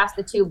contrast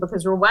the two,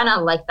 because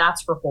Rowena, like,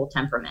 that's her whole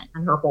temperament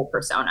and her whole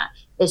persona,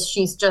 is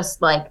she's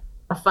just like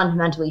a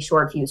fundamentally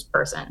short-fused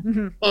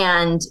person.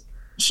 And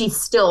she's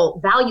still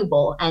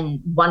valuable and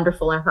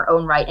wonderful in her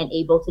own right, and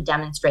able to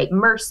demonstrate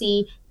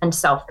mercy and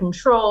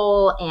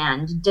self-control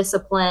and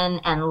discipline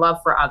and love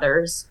for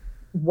others,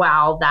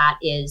 while that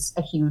is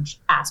a huge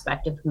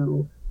aspect of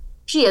who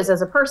she is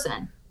as a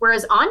person.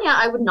 Whereas Anya,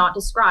 I would not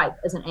describe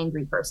as an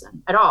angry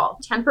person at all.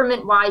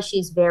 Temperament-wise,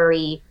 she's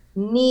very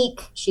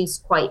meek. She's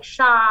quite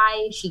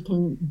shy. She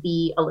can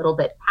be a little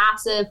bit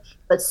passive,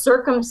 but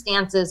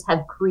circumstances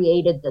have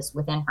created this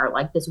within her,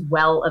 like this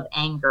well of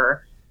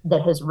anger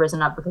that has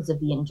risen up because of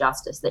the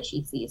injustice that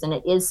she sees. And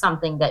it is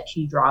something that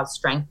she draws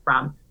strength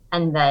from,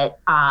 and that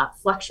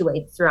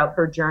fluctuates throughout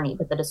her journey,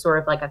 but that is sort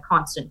of like a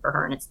constant for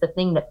her. And it's the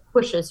thing that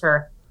pushes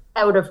her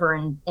out of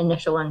her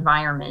initial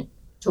environment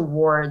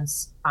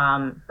towards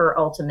her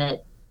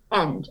ultimate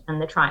end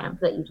and the triumph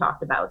that you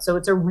talked about. So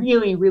it's a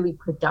really, really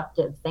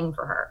productive thing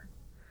for her.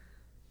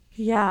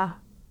 Yeah.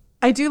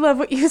 I do love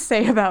what you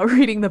say about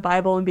reading the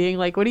Bible and being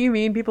like, what do you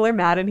mean people are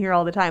mad in here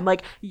all the time?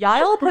 Like,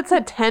 Yael puts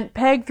a tent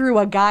peg through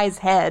a guy's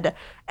head,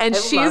 and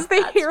she's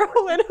the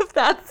heroine of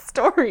that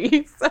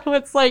story. So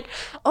it's like,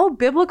 oh,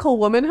 biblical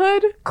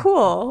womanhood?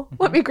 Cool.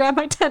 Let me grab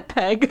my tent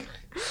peg.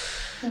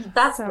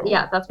 That's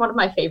one of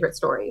my favorite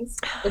stories.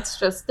 It's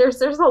just,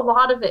 there's a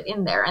lot of it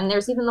in there. And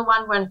there's even the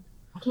one when,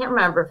 I can't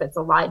remember if it's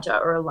Elijah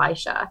or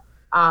Elisha,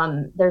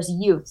 there's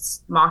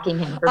youths mocking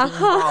him for being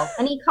bald,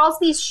 and he calls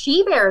these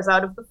she-bears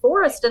out of the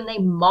forest, and they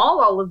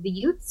maul all of the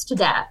youths to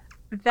death.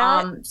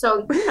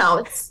 So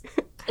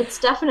it's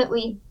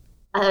definitely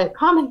a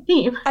common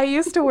theme. I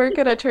used to work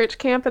at a church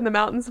camp in the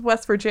mountains of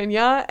West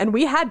Virginia, and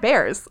we had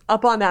bears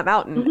up on that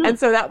mountain. And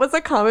so that was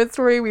a common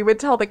story we would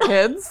tell the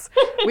kids.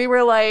 We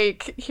were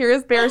like, here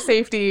is bear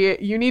safety.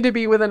 You need to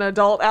be with an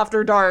adult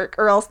after dark,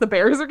 or else the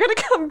bears are going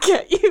to come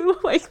get you,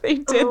 like they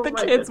did the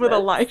kids with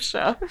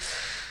Elisha.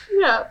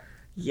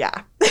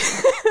 Yeah.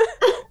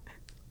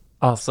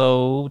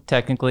 Also,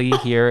 technically,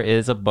 here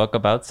is a book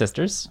about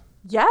sisters.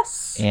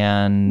 Yes.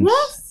 And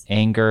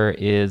anger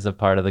is a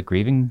part of the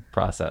grieving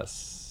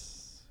process.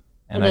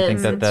 And I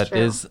think that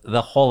is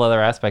the whole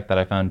other aspect that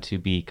I found to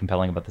be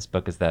compelling about this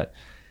book, is that,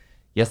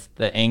 yes,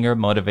 the anger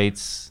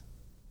motivates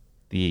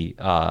the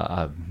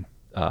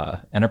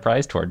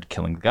Enterprise toward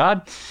killing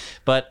God,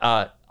 but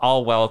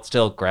all while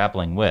still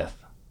grappling with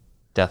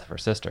death of her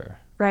sister.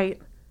 Right.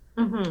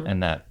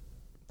 And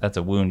that's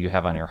a wound you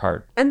have on your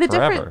heart and the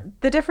forever.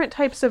 different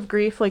types of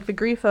grief, like the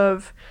grief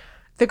of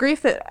the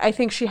grief that I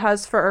think she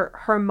has for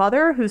her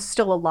mother, who's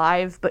still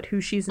alive, but who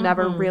she's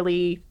never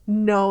really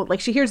known. Like,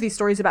 she hears these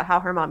stories about how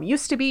her mom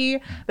used to be,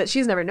 but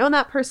she's never known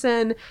that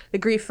person. The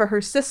grief for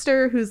her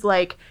sister, who's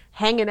like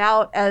hanging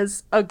out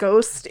as a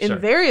ghost in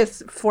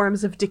various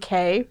forms of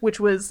decay, which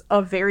was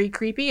a very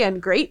creepy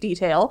and great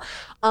detail.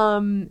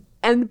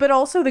 But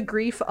also the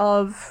grief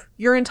of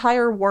your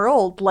entire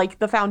world, like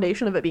the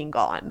foundation of it being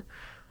gone.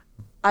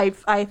 I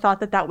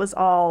thought that was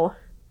all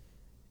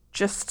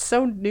just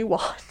so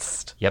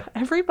nuanced. Yep.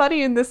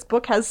 Everybody in this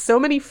book has so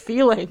many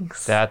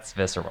feelings. That's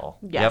visceral.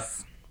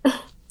 Yes. Yep.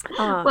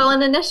 Well,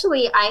 and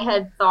initially I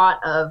had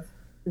thought of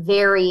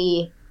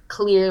very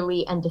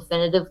clearly and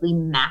definitively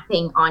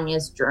mapping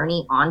Anya's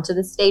journey onto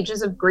the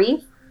stages of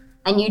grief.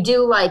 And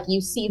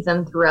you see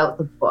them throughout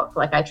the book.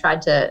 Like, I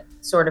tried to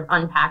sort of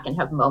unpack and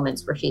have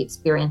moments where she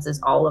experiences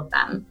all of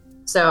them.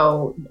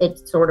 So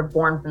it's sort of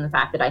born from the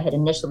fact that I had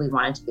initially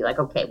wanted to be like,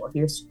 okay, well,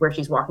 here's where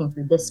she's walking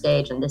through this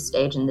stage and this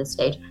stage and this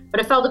stage. But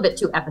it felt a bit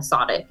too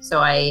episodic. So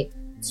I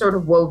sort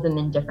of wove them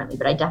in differently.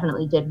 But I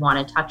definitely did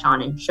want to touch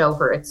on and show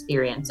her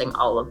experiencing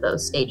all of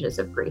those stages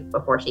of grief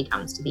before she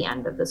comes to the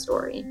end of the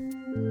story.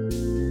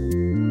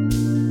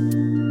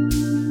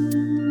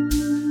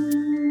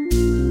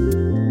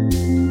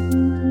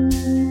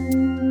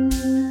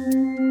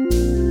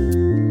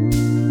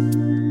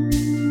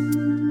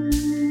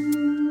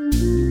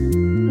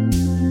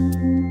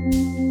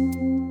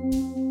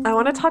 I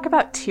want to talk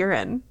about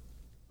Tyrion.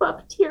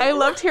 Love Tyrion. I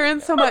love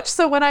Tyrion so much.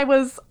 So when I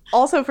was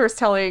also first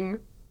telling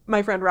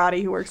my friend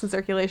Roddy, who works in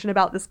circulation,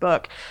 about this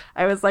book,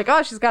 I was like,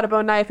 oh, she's got a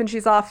bone knife and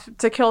she's off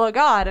to kill a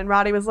god. And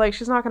Roddy was like,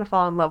 she's not going to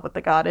fall in love with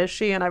the god, is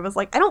she? And I was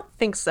like, I don't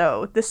think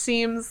so. This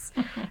seems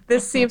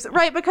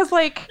right, because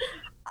like,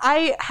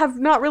 I have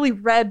not really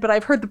read, but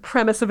I've heard the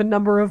premise of a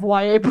number of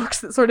YA books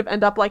that sort of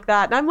end up like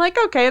that. And I'm like,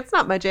 okay, it's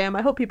not my jam.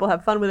 I hope people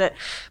have fun with it.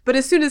 But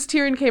as soon as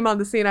Tyrion came on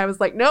the scene, I was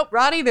like, nope,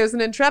 Roddy, there's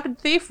an intrepid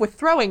thief with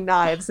throwing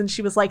knives. And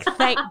she was like,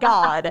 thank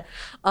God.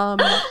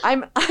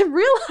 I'm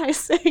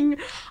realizing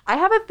I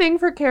have a thing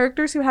for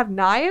characters who have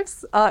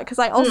knives, because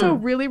I also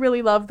really,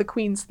 really love the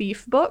Queen's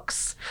Thief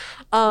books.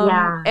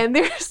 And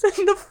there's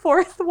in the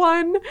fourth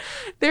one,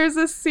 there's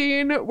a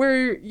scene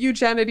where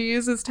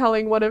Eugenides is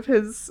telling one of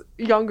his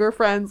younger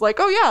friends,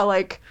 like, oh yeah,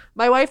 like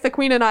my wife the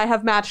Queen and I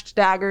have matched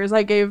daggers.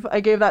 I gave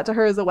that to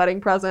her as a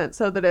wedding present,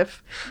 so that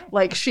if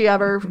like she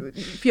ever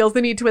feels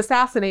the need to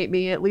assassinate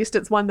me, at least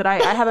it's one that I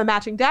have a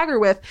matching dagger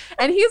with.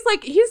 And he's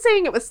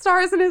saying it with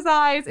stars in his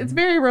eyes. It's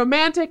very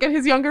romantic. And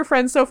his younger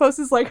friend Sophos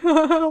is like,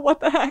 what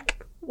the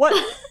heck, what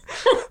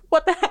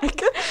the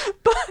heck.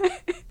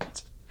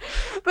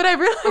 But I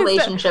realized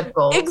relationship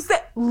goals.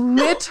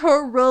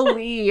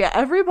 Literally.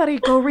 Everybody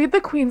go read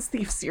the Queen's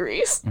Thief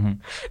series.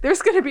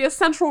 There's going to be a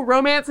central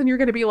romance and you're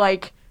going to be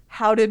like,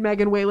 how did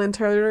Megan Wayland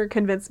Turner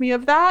convince me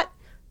of that?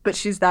 But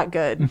she's that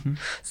good.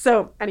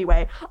 So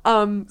anyway,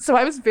 so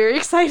I was very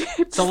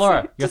excited. So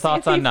Laura, your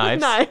thoughts on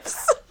knives?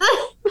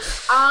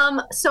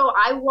 So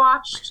I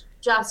watched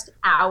just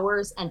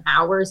hours and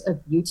hours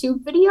of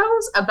YouTube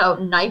videos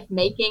about knife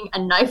making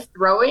and knife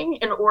throwing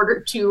in order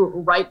to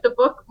write the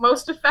book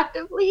most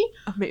effectively.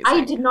 Amazing.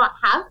 I did not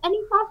have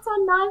any thoughts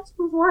on knives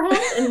beforehand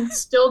and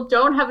still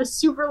don't have a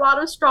super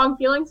lot of strong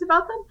feelings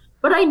about them,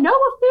 but I know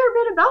a fair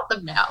bit about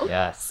them now.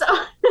 Yes. So,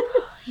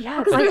 yeah,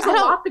 because there's a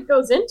lot that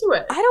goes into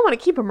it. I don't want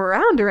to keep them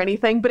around or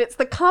anything, but it's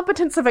the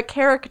competence of a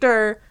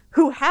character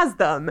who has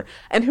them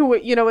and who,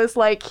 is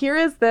like, here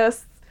is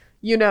this,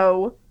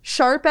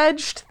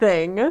 sharp-edged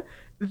thing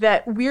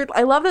that weird.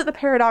 I love that the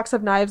paradox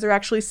of knives are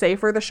actually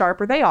safer the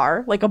sharper they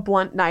are. Like a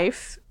blunt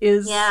knife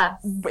is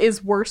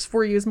worse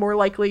for you, is more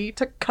likely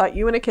to cut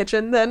you in a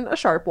kitchen than a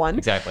sharp one.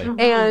 Exactly.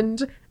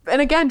 And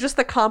again, just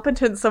the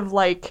competence of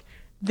like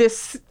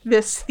this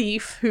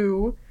thief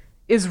who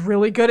is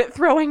really good at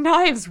throwing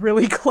knives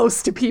really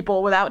close to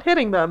people without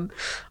hitting them.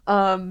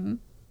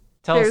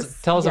 Tell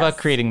us about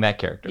creating that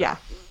character. Yeah.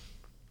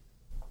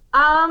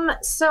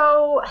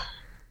 So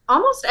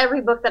almost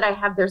every book that I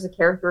have, there's a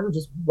character who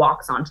just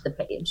walks onto the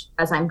page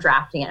as I'm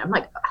drafting it. I'm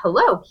like,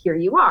 hello, here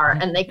you are.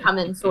 And they come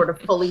in sort of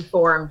fully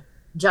formed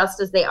just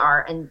as they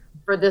are. And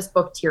for this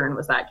book, Tyrion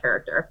was that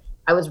character.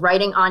 I was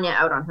writing Anya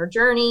out on her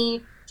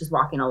journey. She's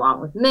walking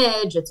along with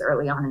Midge. It's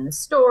early on in the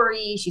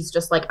story. She's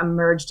just like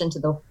emerged into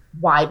the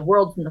wide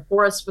world from the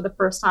forest for the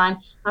first time.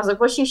 I was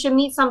like, well, she should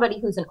meet somebody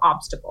who's an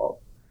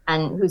obstacle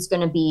and who's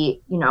going to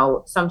be,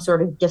 some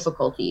sort of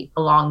difficulty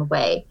along the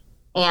way.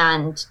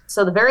 And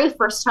so the very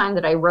first time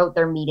that I wrote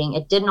their meeting,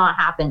 it did not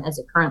happen as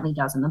it currently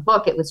does in the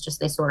book. It was just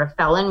they sort of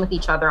fell in with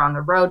each other on the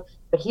road.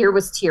 But here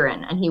was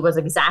Tyrion, and he was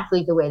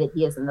exactly the way that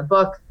he is in the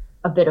book,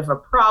 a bit of a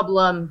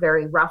problem,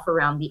 very rough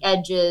around the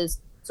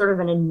edges, sort of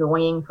an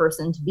annoying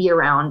person to be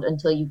around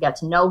until you get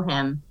to know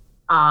him,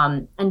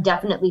 and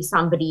definitely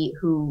somebody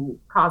who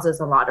causes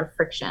a lot of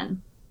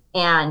friction.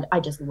 And I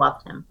just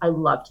loved him. I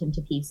loved him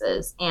to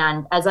pieces.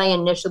 And as I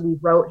initially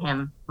wrote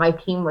him, my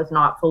team was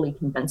not fully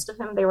convinced of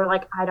him. They were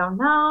like, I don't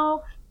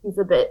know. He's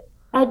a bit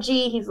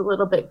edgy. He's a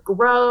little bit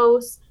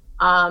gross.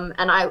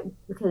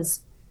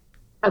 Because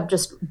of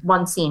just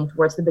one scene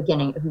towards the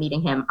beginning of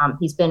meeting him.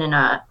 He's been in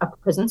a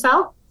prison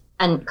cell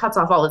and cuts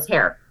off all his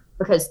hair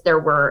because there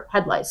were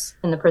head lice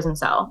in the prison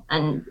cell.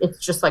 And it's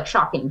just like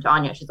shocking to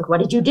Anya. She's like, what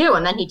did you do?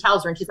 And then he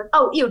tells her and she's like,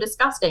 oh, ew,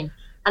 disgusting.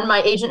 And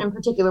my agent in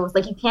particular was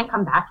like, you can't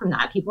come back from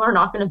that. People are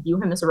not going to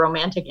view him as a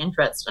romantic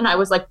interest. And I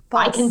was like,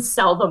 False. I can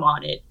sell them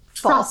on it.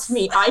 Trust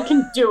me, I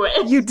can do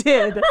it. You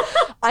did.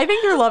 I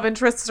think your love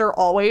interests are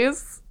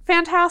always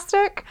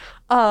fantastic.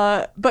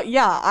 But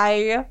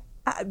yeah,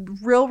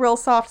 real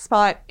soft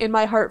spot in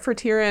my heart for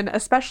Tyrion,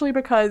 especially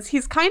because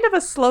he's kind of a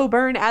slow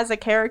burn as a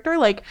character.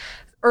 Like,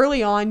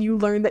 early on, you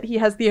learn that he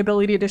has the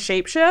ability to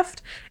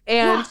shapeshift,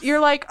 and you're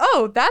like,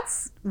 oh,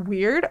 that's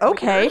weird.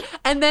 Okay.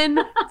 And then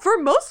for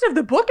most of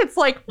the book, it's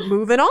like,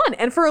 moving on.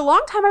 And for a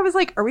long time, I was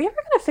like, are we ever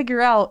going to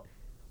figure out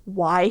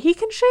why he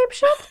can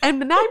shapeshift?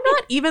 And I'm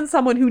not even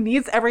someone who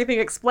needs everything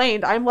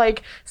explained. I'm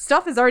like,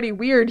 stuff is already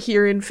weird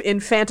here in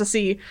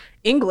fantasy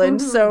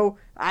England. So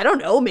I don't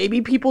know,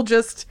 maybe people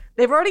just,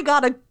 they've already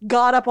got a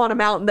god up on a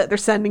mountain that they're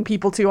sending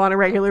people to on a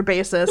regular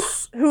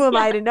basis. Who am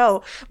I to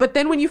know? But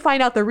then when you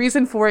find out the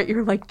reason for it,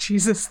 you're like,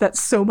 Jesus,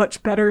 that's so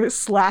much better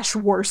 /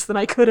 worse than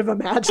I could have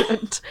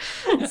imagined.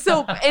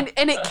 So,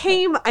 and it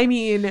came, I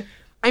mean,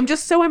 I'm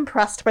just so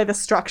impressed by the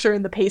structure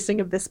and the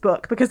pacing of this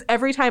book, because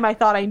every time I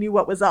thought I knew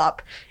what was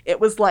up, it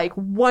was like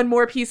one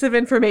more piece of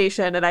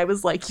information, and I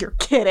was like, you're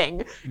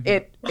kidding.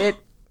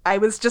 I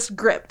was just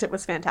gripped. It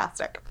was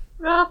fantastic.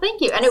 Well,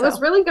 thank you. And it was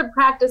really good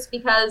practice,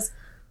 because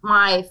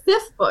my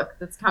 5th book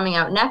that's coming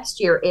out next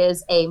year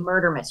is a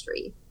murder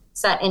mystery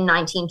set in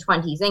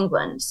 1920s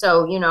England.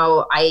 So, you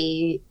know,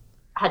 I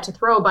had to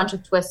throw a bunch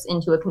of twists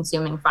into a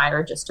consuming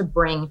fire just to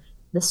bring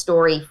the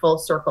story full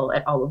circle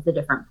at all of the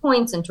different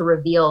points and to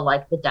reveal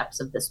like the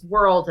depths of this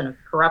world and of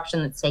the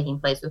corruption that's taking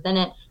place within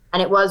it.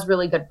 And it was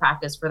really good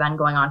practice for then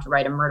going on to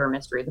write a murder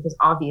mystery, because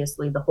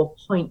obviously the whole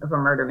point of a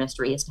murder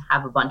mystery is to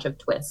have a bunch of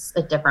twists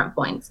at different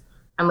points.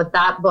 And with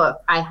that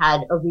book, I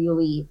had a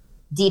really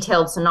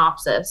detailed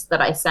synopsis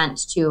that I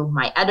sent to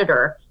my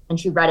editor, and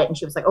she read it and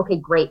she was like, okay,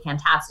 great,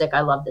 fantastic.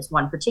 I love this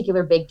one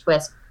particular big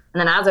twist. And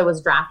then as I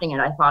was drafting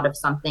it, I thought of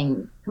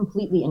something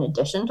completely in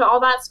addition to all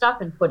that stuff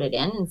and put it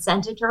in and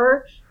sent it to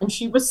her. And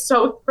she was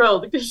so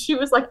thrilled, because she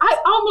was like, I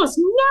almost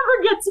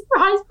never get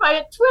surprised by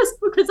a twist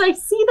because I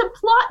see the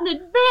plot in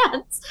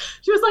advance.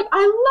 She was like,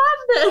 I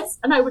love this.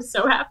 And I was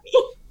so happy.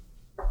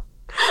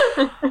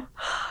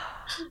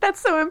 That's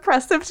so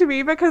impressive to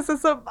me, because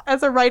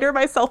as a writer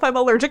myself, I'm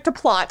allergic to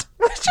plot,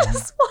 which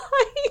is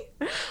why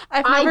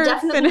I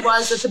definitely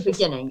was at the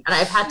beginning, and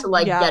I've had to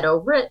get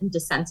over it and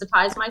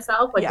desensitize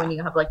myself, like when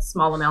you have like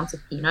small amounts of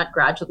peanut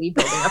gradually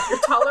building up your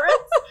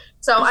tolerance.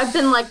 So I've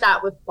been like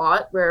that with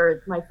plot,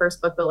 where my first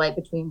book, The Light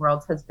Between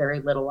Worlds, has very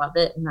little of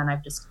it, and then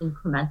I've just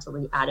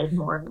incrementally added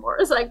more and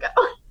more as I go.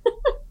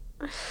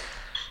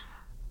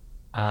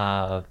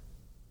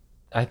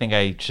 I think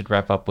I should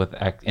wrap up with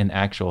an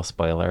actual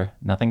spoiler.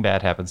 Nothing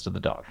bad happens to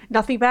the dog.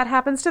 Nothing bad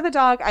happens to the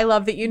dog. I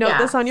love that you note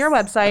this on your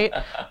website.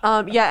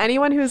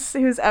 Anyone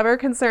who's ever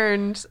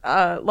concerned,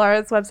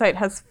 Laura's website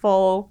has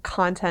full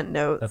content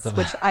notes,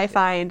 which I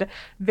find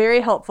very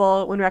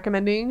helpful when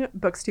recommending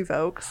books to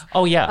folks.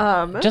 Oh,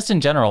 yeah. Just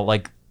in general,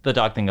 like, the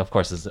dog thing, of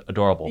course, is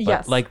adorable.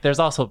 But, like, there's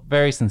also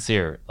very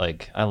sincere,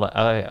 like,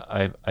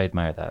 I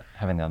admire that,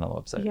 having that on the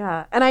website.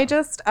 Yeah.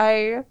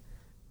 And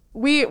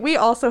we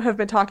also have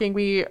been talking,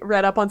 we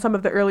read up on some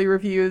of the early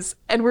reviews,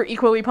 and we're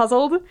equally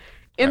puzzled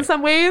in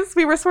some ways.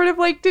 We were sort of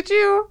like, did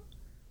you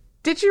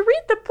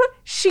read the book?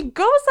 She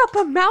goes up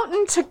a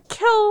mountain to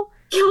kill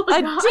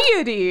a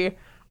deity.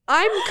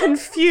 I'm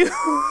confused.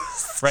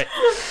 Right.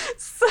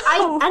 So,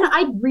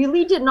 I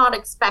really did not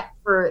expect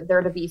for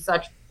there to be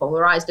such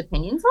polarized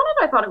opinions on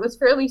it. I thought it was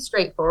fairly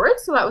straightforward,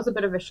 so that was a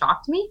bit of a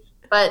shock to me.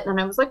 But then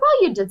I was like,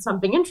 well, you did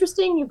something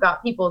interesting. You've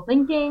got people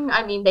thinking.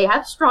 I mean, they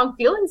have strong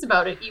feelings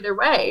about it either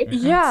way.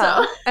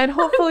 Yeah. So, and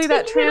hopefully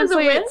that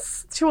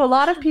translates to a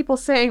lot of people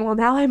saying, well,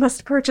 now I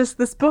must purchase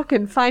this book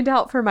and find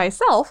out for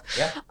myself.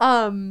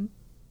 Yeah.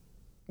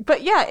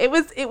 But yeah, it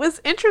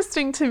was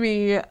interesting to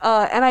me.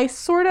 And I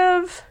sort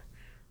of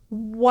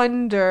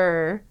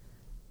wonder,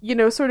 you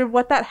know, sort of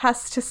what that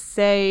has to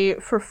say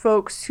for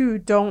folks who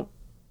don't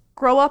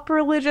grow up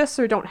religious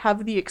or don't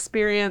have the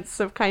experience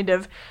of kind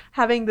of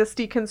having this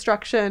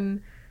deconstruction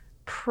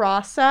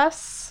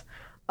process.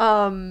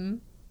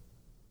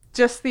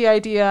 Just the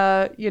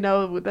idea, you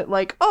know, that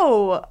like,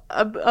 oh,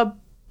 a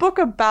book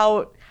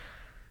about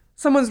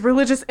someone's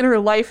religious inner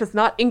life is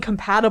not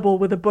incompatible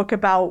with a book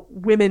about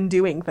women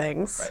doing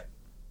things. Right.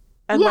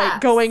 And like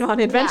going on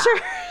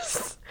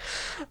adventures.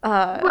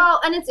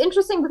 Well, and it's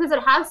interesting because it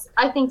has,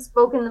 I think,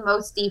 spoken the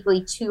most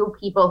deeply to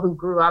people who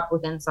grew up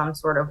within some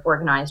sort of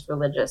organized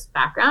religious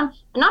background,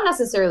 and not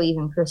necessarily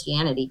even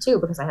Christianity too,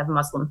 because I have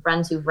Muslim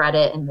friends who've read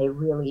it and they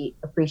really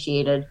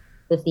appreciated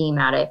the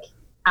thematic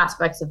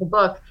aspects of the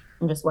book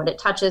and just what it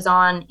touches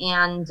on.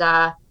 And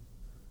I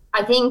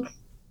think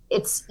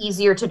it's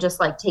easier to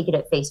just like take it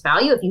at face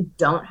value if you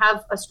don't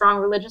have a strong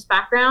religious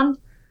background.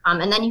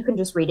 And then you can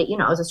just read it, you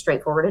know, as a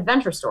straightforward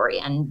adventure story.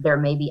 And there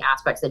may be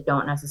aspects that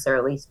don't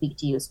necessarily speak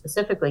to you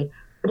specifically.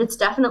 but it's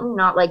definitely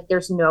not like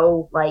there's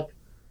no like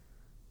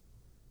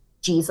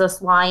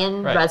Jesus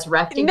lion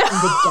resurrecting from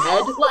the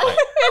dead. Like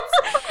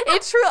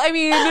it's true. I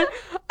mean,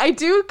 I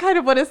do kind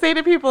of want to say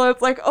to people,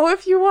 it's like, oh,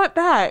 if you want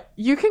that,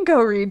 you can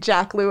go read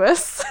Jack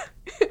Lewis.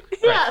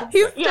 Yeah,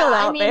 he's still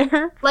out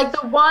there. Like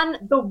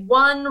the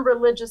one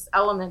religious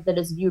element that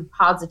is viewed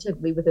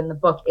positively within the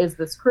book is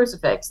this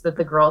crucifix that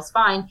the girls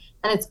find,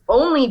 and it's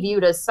only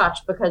viewed as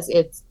such because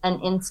it's an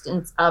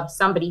instance of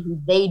somebody who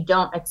they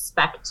don't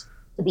expect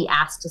to be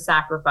asked to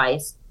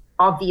sacrifice,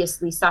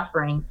 obviously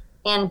suffering.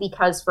 And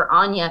because for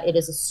Anya, it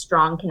is a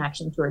strong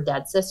connection to her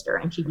dead sister,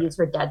 and she views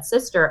her dead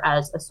sister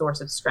as a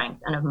source of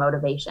strength and of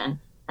motivation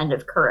and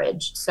of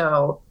courage.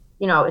 So,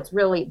 you know, it's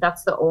really,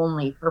 that's the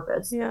only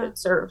purpose that it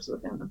serves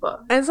within the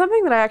book. And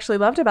something that I actually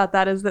loved about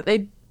that is that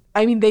they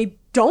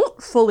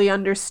don't fully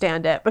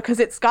understand it, because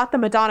it's got the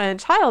Madonna and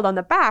child on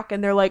the back,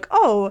 and they're like,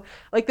 oh,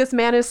 like this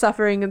man is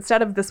suffering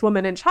instead of this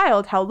woman and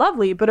child, how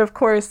lovely. But of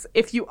course,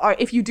 if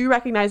you do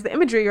recognize the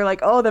imagery, you're like,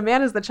 oh, the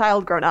man is the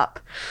child grown up.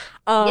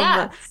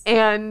 Yes.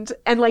 And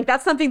like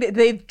that's something that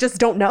they just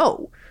don't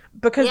know,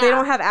 because they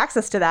don't have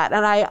access to that.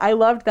 And I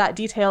loved that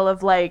detail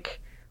of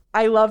like,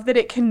 I love that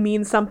it can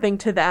mean something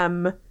to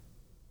them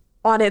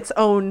on its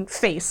own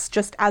face,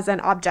 just as an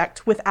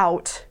object,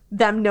 without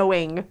them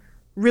knowing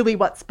really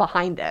what's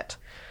behind it.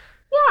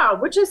 Yeah,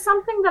 which is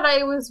something that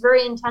I was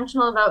very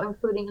intentional about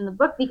including in the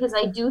book, because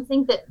I do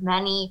think that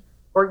many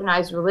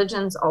organized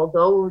religions,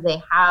 although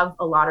they have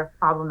a lot of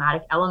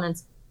problematic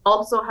elements,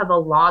 also have a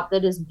lot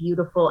that is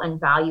beautiful and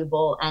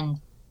valuable and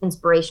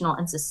inspirational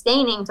and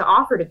sustaining to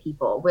offer to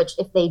people, which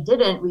if they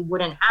didn't, we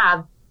wouldn't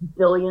have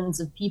billions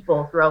of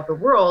people throughout the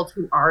world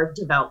who are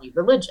devoutly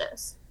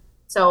religious.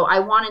 So I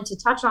wanted to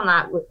touch on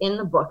that in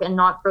the book and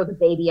not throw the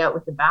baby out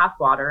with the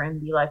bathwater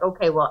and be like,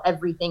 okay, well,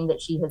 everything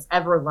that she has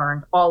ever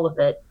learned, all of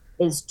it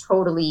is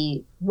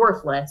totally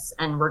worthless,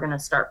 and we're going to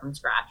start from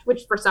scratch,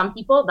 which for some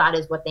people, that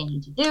is what they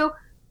need to do.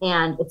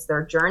 And it's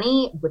their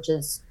journey, which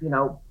is, you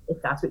know,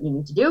 if that's what you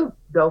need to do,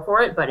 go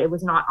for it. But it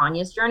was not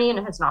Anya's journey, and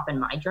it has not been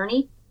my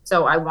journey.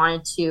 So I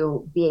wanted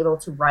to be able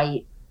to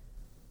write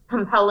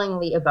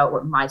compellingly about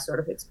what my sort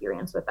of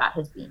experience with that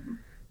has been.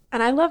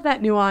 And I love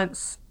that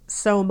nuance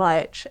so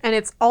much. And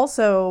it's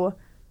also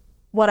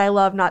what I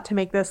love, not to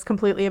make this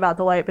completely about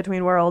The Light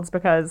Between Worlds,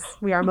 because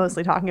we are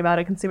mostly talking about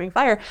A Consuming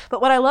Fire,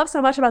 but what I love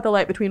so much about The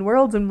Light Between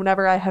Worlds, and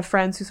whenever I have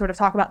friends who sort of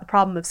talk about the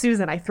problem of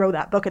Susan, I throw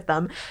that book at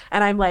them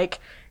and I'm like,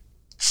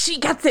 she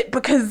gets it,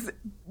 because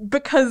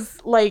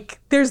like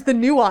there's the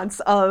nuance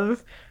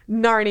of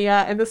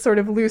Narnia and the sort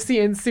of Lucy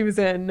and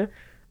Susan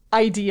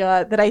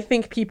idea that I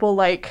think people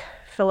like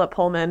Philip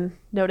Pullman,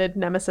 noted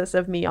nemesis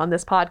of me on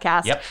this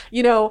podcast,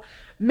 you know,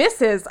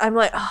 misses. I'm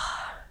like,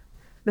 oh,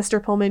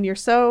 Mr. Pullman,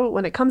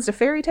 when it comes to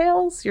fairy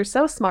tales, you're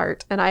so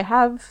smart, and I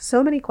have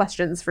so many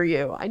questions for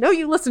you. I know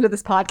you listen to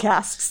this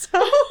podcast,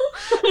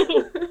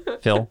 so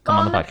Phil, come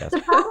on the podcast.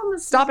 The problem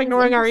is stop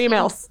ignoring our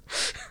emails.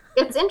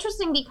 It's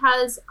interesting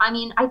because, I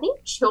mean, I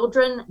think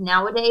children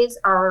nowadays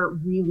are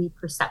really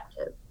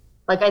perceptive.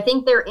 Like, I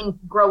think they're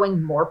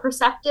growing more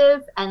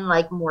perceptive and,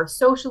 like, more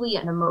socially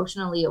and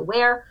emotionally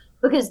aware,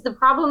 because the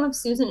problem of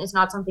Susan is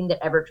not something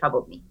that ever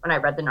troubled me when I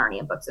read the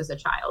Narnia books as a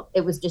child. It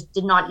was just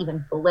did not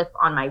even blip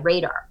on my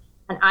radar.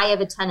 And I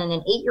have a 10 and an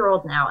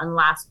 8-year-old now, and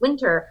last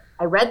winter,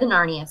 I read the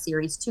Narnia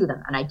series to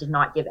them, and I did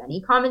not give any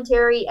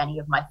commentary, any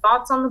of my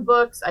thoughts on the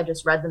books. I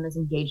just read them as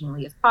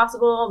engagingly as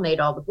possible, made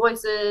all the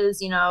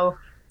voices, you know.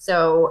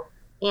 So,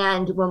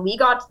 and when we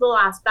got to the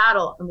last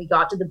battle and we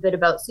got to the bit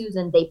about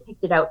Susan, they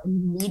picked it out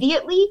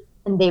immediately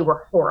and they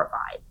were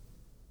horrified.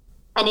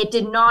 And it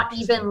did not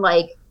even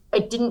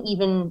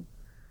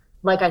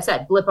like I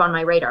said, blip on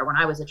my radar when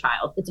I was a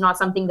child. It's not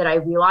something that I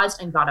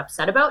realized and got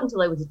upset about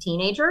until I was a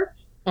teenager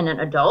and an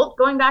adult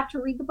going back to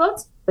read the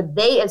books. But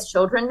they, as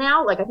children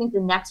now, like I think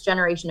the next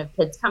generation of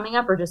kids coming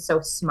up are just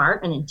so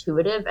smart and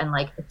intuitive and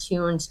like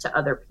attuned to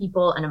other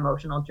people and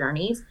emotional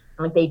journeys.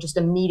 Like they just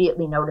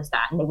immediately noticed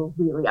that and they were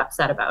really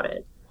upset about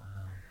it.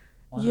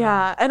 Wow.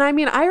 Yeah. And I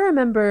mean, I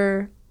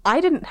remember I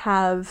didn't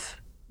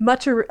have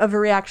much of a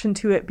reaction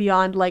to it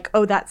beyond like,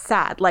 oh, that's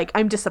sad. Like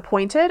I'm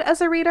disappointed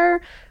as a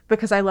reader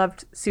because I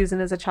loved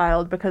Susan as a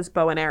child because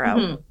bow and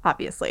arrow,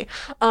 obviously.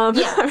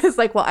 Yes. I was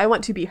like, well, I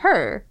want to be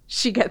her.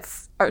 She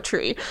gets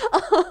archery.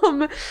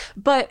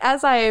 But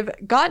as I've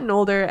gotten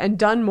older and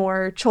done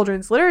more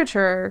children's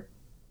literature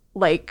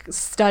like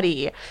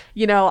study,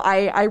 you know,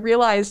 I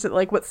realized that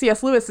like what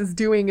C.S. Lewis is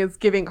doing is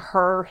giving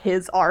her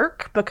his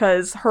arc,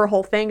 because her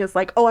whole thing is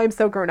like, oh, I'm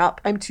so grown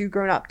up. I'm too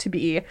grown up to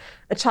be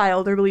a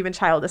child or believe in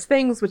childish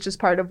things, which is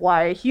part of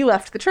why he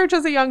left the church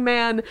as a young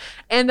man.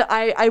 And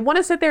I want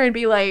to sit there and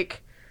be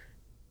like,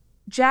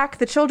 Jack,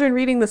 the children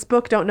reading this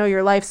book don't know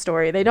your life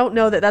story. They don't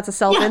know that that's a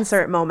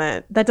self-insert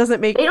moment. That doesn't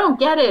make... They don't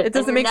get it. It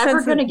doesn't make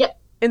sense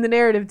in the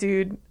narrative,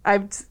 dude.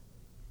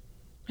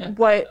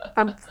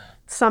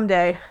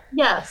 Someday.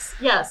 Yes.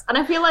 And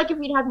I feel like if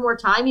he'd had more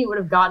time, he would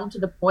have gotten to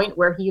the point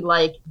where he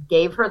like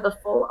gave her the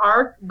full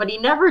arc, but he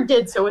never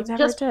did. So it's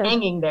just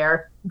hanging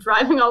there,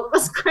 driving all of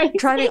us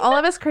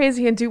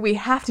crazy. And do we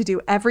have to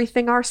do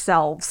everything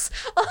ourselves?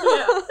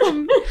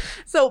 Yeah.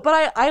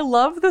 But I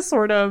love the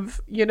sort of,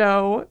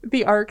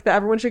 the arc that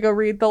everyone should go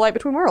read The Light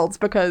Between Worlds,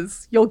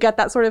 because you'll get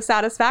that sort of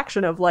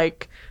satisfaction of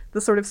like the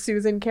sort of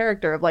Susan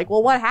character of like,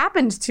 well, what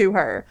happened to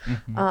her?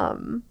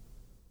 Mm-hmm.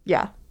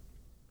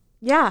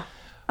 Yeah.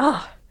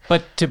 Oh.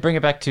 But to bring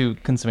it back to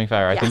Consuming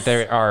Fire, I think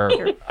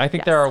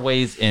there are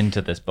ways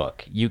into this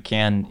book. You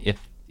can,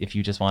 if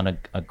you just want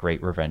a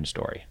great revenge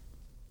story,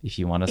 if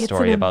you want a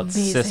story about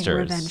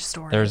sisters,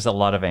 there's a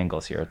lot of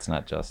angles here. It's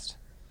not just.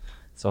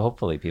 So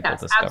hopefully people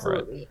discover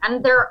it.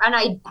 And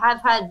I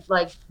have had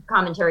like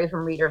commentary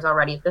from readers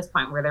already at this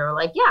point where they were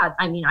like, yeah,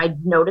 I mean, I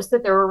noticed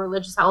that there were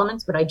religious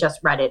elements, but I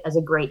just read it as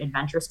a great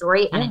adventure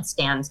story and it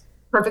stands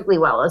perfectly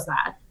well as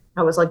that.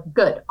 I was like,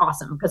 good,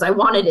 awesome, because I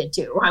wanted it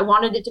to. I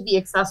wanted it to be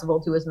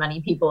accessible to as many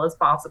people as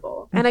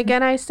possible. And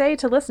again, I say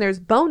to listeners,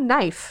 bone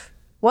knife.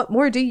 What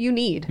more do you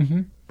need?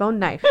 Mm-hmm. Bone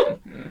knife.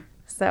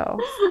 So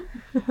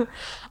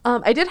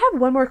I did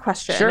have one more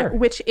question,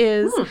 which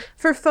is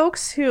for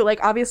folks who, like,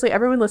 obviously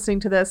everyone listening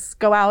to this,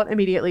 go out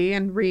immediately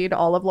and read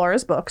all of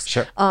Laura's books.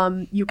 Sure.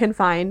 You can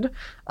find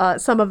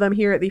some of them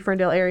here at the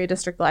Ferndale Area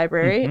District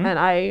Library, and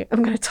I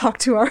am going to talk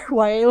to our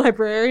YA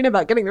librarian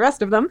about getting the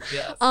rest of them.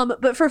 Yes.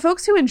 But for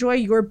folks who enjoy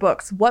your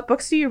books, what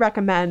books do you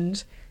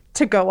recommend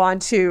to go on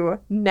to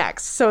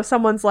next? So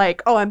someone's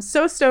like, oh, I'm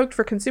so stoked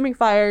for Consuming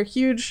Fire,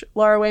 huge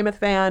Laura Weymouth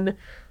fan,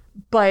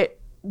 but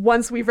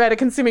once we've read A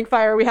Consuming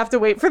Fire, we have to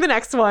wait for the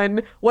next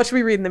one. What should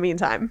we read in the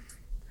meantime?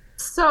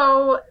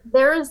 So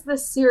there is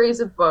this series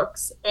of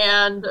books,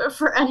 and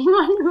for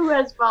anyone who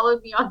has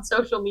followed me on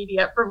social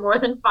media for more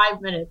than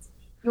 5 minutes,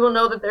 you will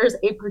know that there's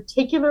a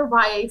particular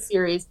YA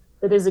series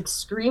that is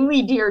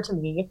extremely dear to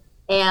me,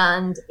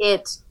 and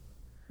it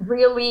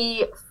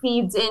really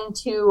feeds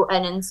into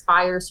and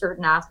inspires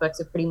certain aspects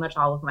of pretty much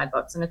all of my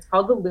books, and it's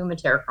called the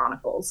Lumatere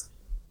Chronicles.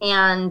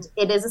 And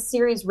it is a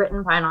series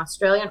written by an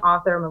Australian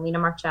author, Melina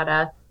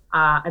Marchetta.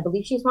 I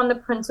believe she's won the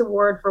Prince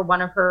Award for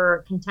one of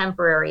her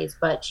contemporaries,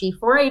 but she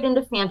forayed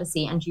into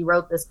fantasy and she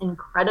wrote this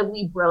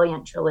incredibly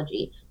brilliant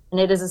trilogy. And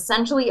it is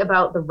essentially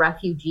about the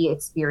refugee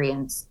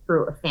experience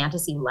through a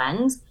fantasy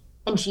lens.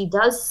 And she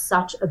does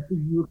such a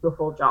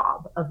beautiful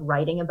job of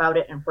writing about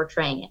it and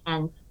portraying it.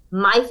 And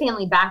my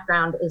family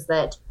background is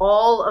that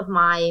all of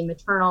my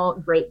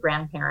maternal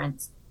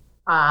great-grandparents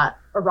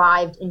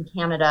arrived in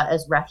Canada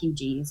as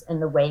refugees in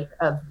the wake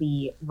of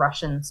the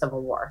Russian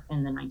Civil War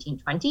in the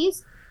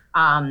 1920s.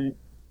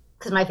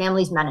 Because my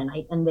family's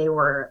Mennonite and they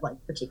were like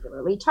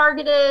particularly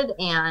targeted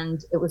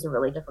and it was a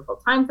really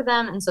difficult time for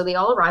them. And so they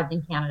all arrived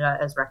in Canada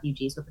as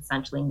refugees with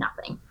essentially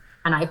nothing.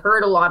 And I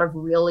heard a lot of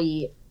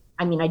really,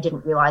 I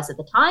didn't realize at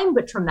the time,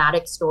 but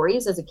traumatic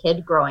stories as a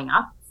kid growing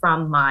up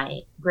from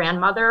my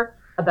grandmother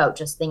about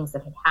just things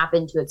that had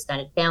happened to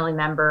extended family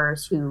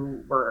members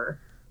who were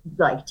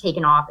like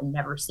taken off and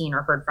never seen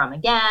or heard from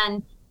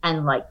again,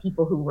 and like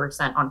people who were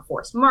sent on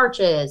forced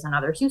marches and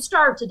others who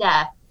starved to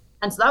death.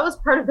 And so that was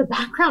part of the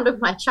background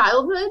of my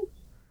childhood,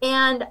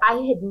 and I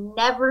had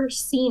never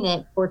seen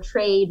it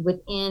portrayed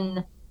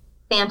within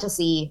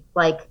fantasy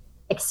like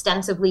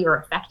extensively or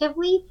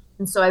effectively.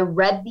 And so I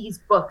read these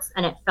books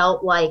and it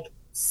felt like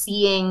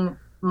seeing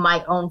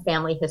my own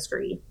family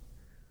history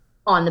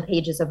on the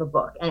pages of a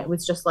book, and it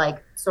was just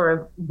like sort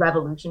of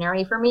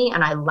revolutionary for me,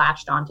 and I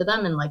latched onto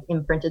them and like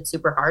imprinted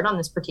super hard on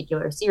this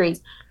particular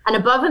series. And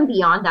above and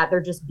beyond that, they're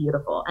just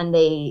beautiful, and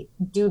they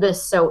do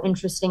this so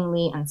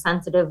interestingly and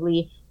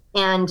sensitively,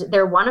 and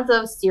they're one of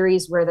those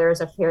series where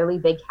there's a fairly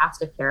big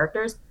cast of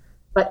characters,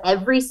 but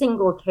every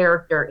single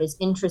character is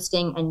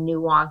interesting and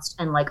nuanced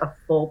and like a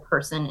full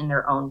person in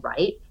their own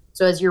right.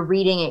 So as you're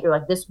reading it, you're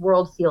like, this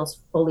world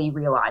feels fully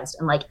realized,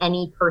 and like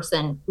any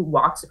person who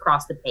walks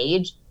across the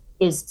page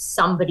is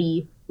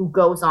somebody who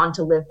goes on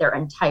to live their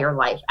entire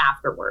life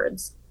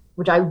afterwards,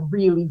 which I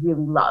really,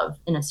 really love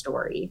in a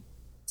story.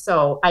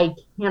 So I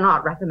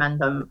cannot recommend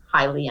them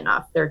highly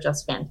enough. They're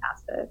just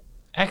fantastic.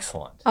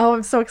 Excellent. Oh,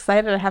 I'm so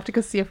excited. I have to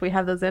go see if we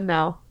have those in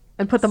now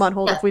and put them on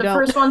hold if we don't.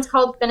 The first one's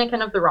called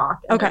Finnegan of the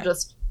Rock, and they're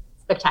just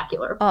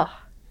spectacular. Oh,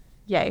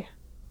 yay.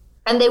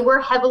 And they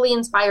were heavily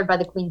inspired by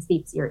the Queen's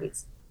Thief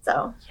series.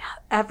 So yeah,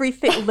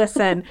 everything.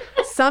 Listen,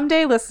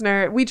 someday,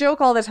 listener, we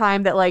joke all the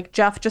time that like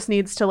Jeff just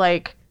needs to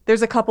like,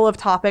 there's a couple of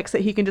topics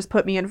that he can just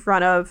put me in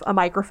front of a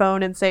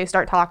microphone and say,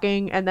 start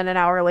talking. And then an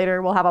hour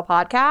later, we'll have a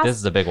podcast. This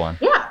is a big one.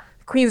 Yeah.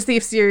 Queen's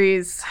Thief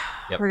series.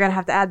 Yep. We're going to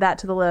have to add that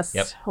to the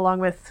list along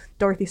with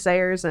Dorothy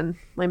Sayers and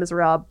Les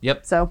Miserables.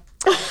 Yep. So,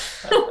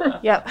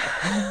 yep.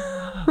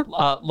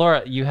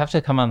 Laura, you have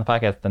to come on the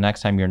podcast the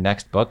next time your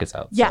next book is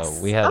out. Yes.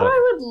 So we had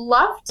I would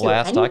love to.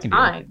 Blast talking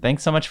to you.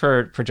 Thanks so much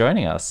for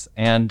joining us.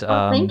 And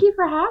thank you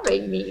for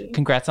having me.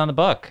 Congrats on the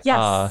book.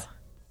 Yes.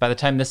 By the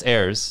time this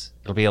airs,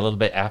 it'll be a little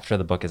bit after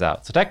the book is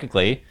out. So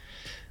technically,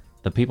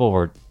 the people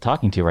we're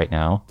talking to right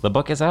now, the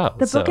book is out.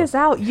 The book is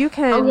out. You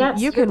can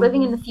you're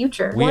living in the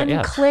future.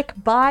 Click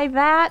buy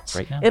that.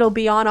 Right now. It'll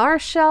be on our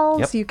shelves.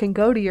 Yep. You can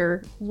go to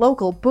your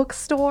local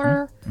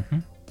bookstore. Mm-hmm.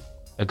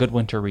 A good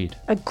winter read.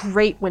 A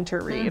great winter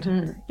read.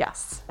 Mm-hmm.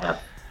 Yes.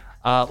 Yep.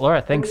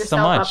 Laura, thanks so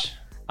much.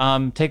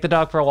 Take the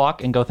dog for a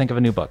walk and go think of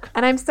a new book.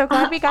 And I'm so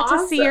glad we got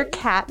to see your Awesome.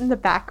 cat in the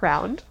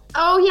background.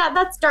 Oh, yeah,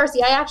 that's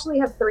Darcy. I actually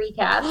have 3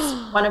 cats,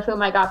 one of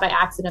whom I got by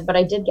accident, but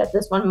I did get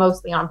this one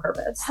mostly on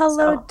purpose.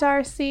 Hello, So,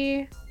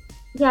 Darcy.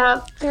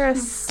 yeah. They're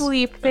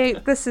asleep.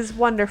 This is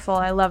wonderful.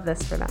 I love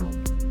this for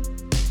them.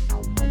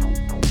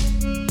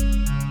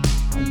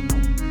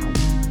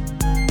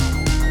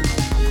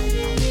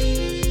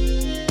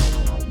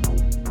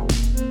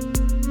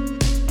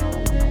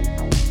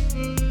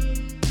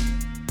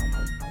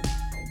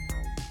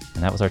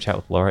 And that was our chat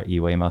with Laura E.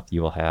 Weymouth.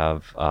 You will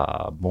have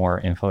more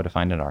info to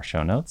find in our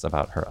show notes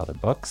about her other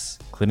books,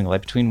 including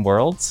Light Between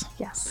Worlds.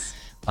 Yes.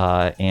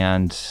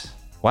 And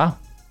wow,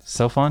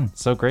 so fun,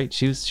 so great.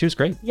 She was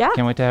great. Yeah.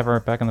 Can't wait to have her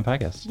back on the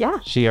podcast. Yeah.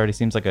 She already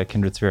seems like a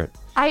kindred spirit.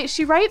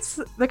 She writes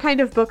the kind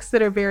of books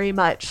that are very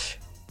much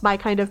my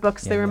kind of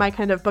books. They were my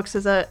kind of books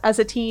as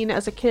a teen,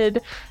 as a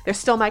kid. They're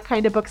still my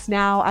kind of books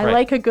now. I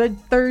like a good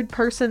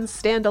third-person,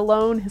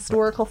 standalone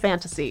historical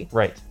fantasy.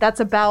 Right.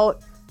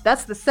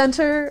 That's the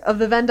center of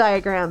the Venn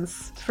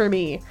diagrams for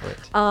me.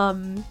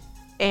 Right.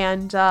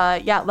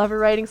 Love her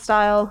writing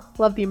style.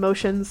 Love the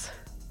emotions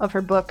of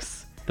her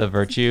books. The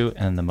virtue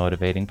and the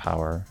motivating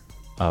power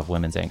of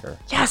women's anger.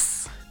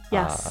 Yes.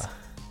 Yes.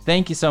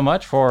 Thank you so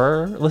much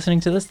for listening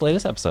to this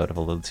latest episode of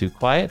A Little Too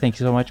Quiet. Thank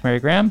you so much, Mary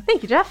Graham.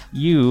 Thank you, Jeff.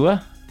 You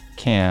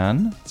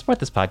can support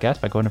this podcast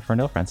by going to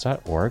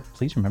ferndalefriends.org.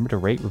 Please remember to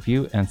rate,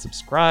 review, and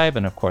subscribe.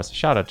 And of course, a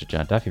shout out to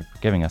John Duffy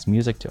for giving us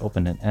music to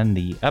open and end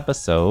the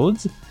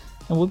episodes.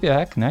 And we'll be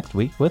back next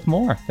week with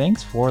more.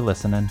 Thanks for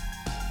listening.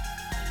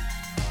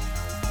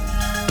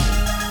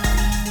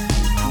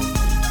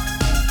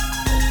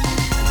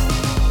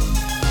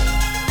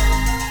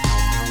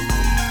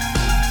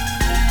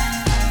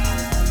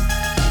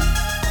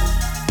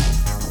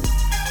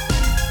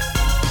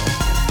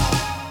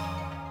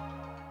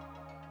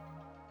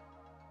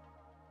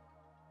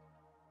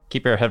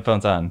 Keep your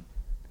headphones on,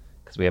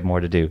 because we have more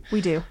to do. We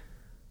do.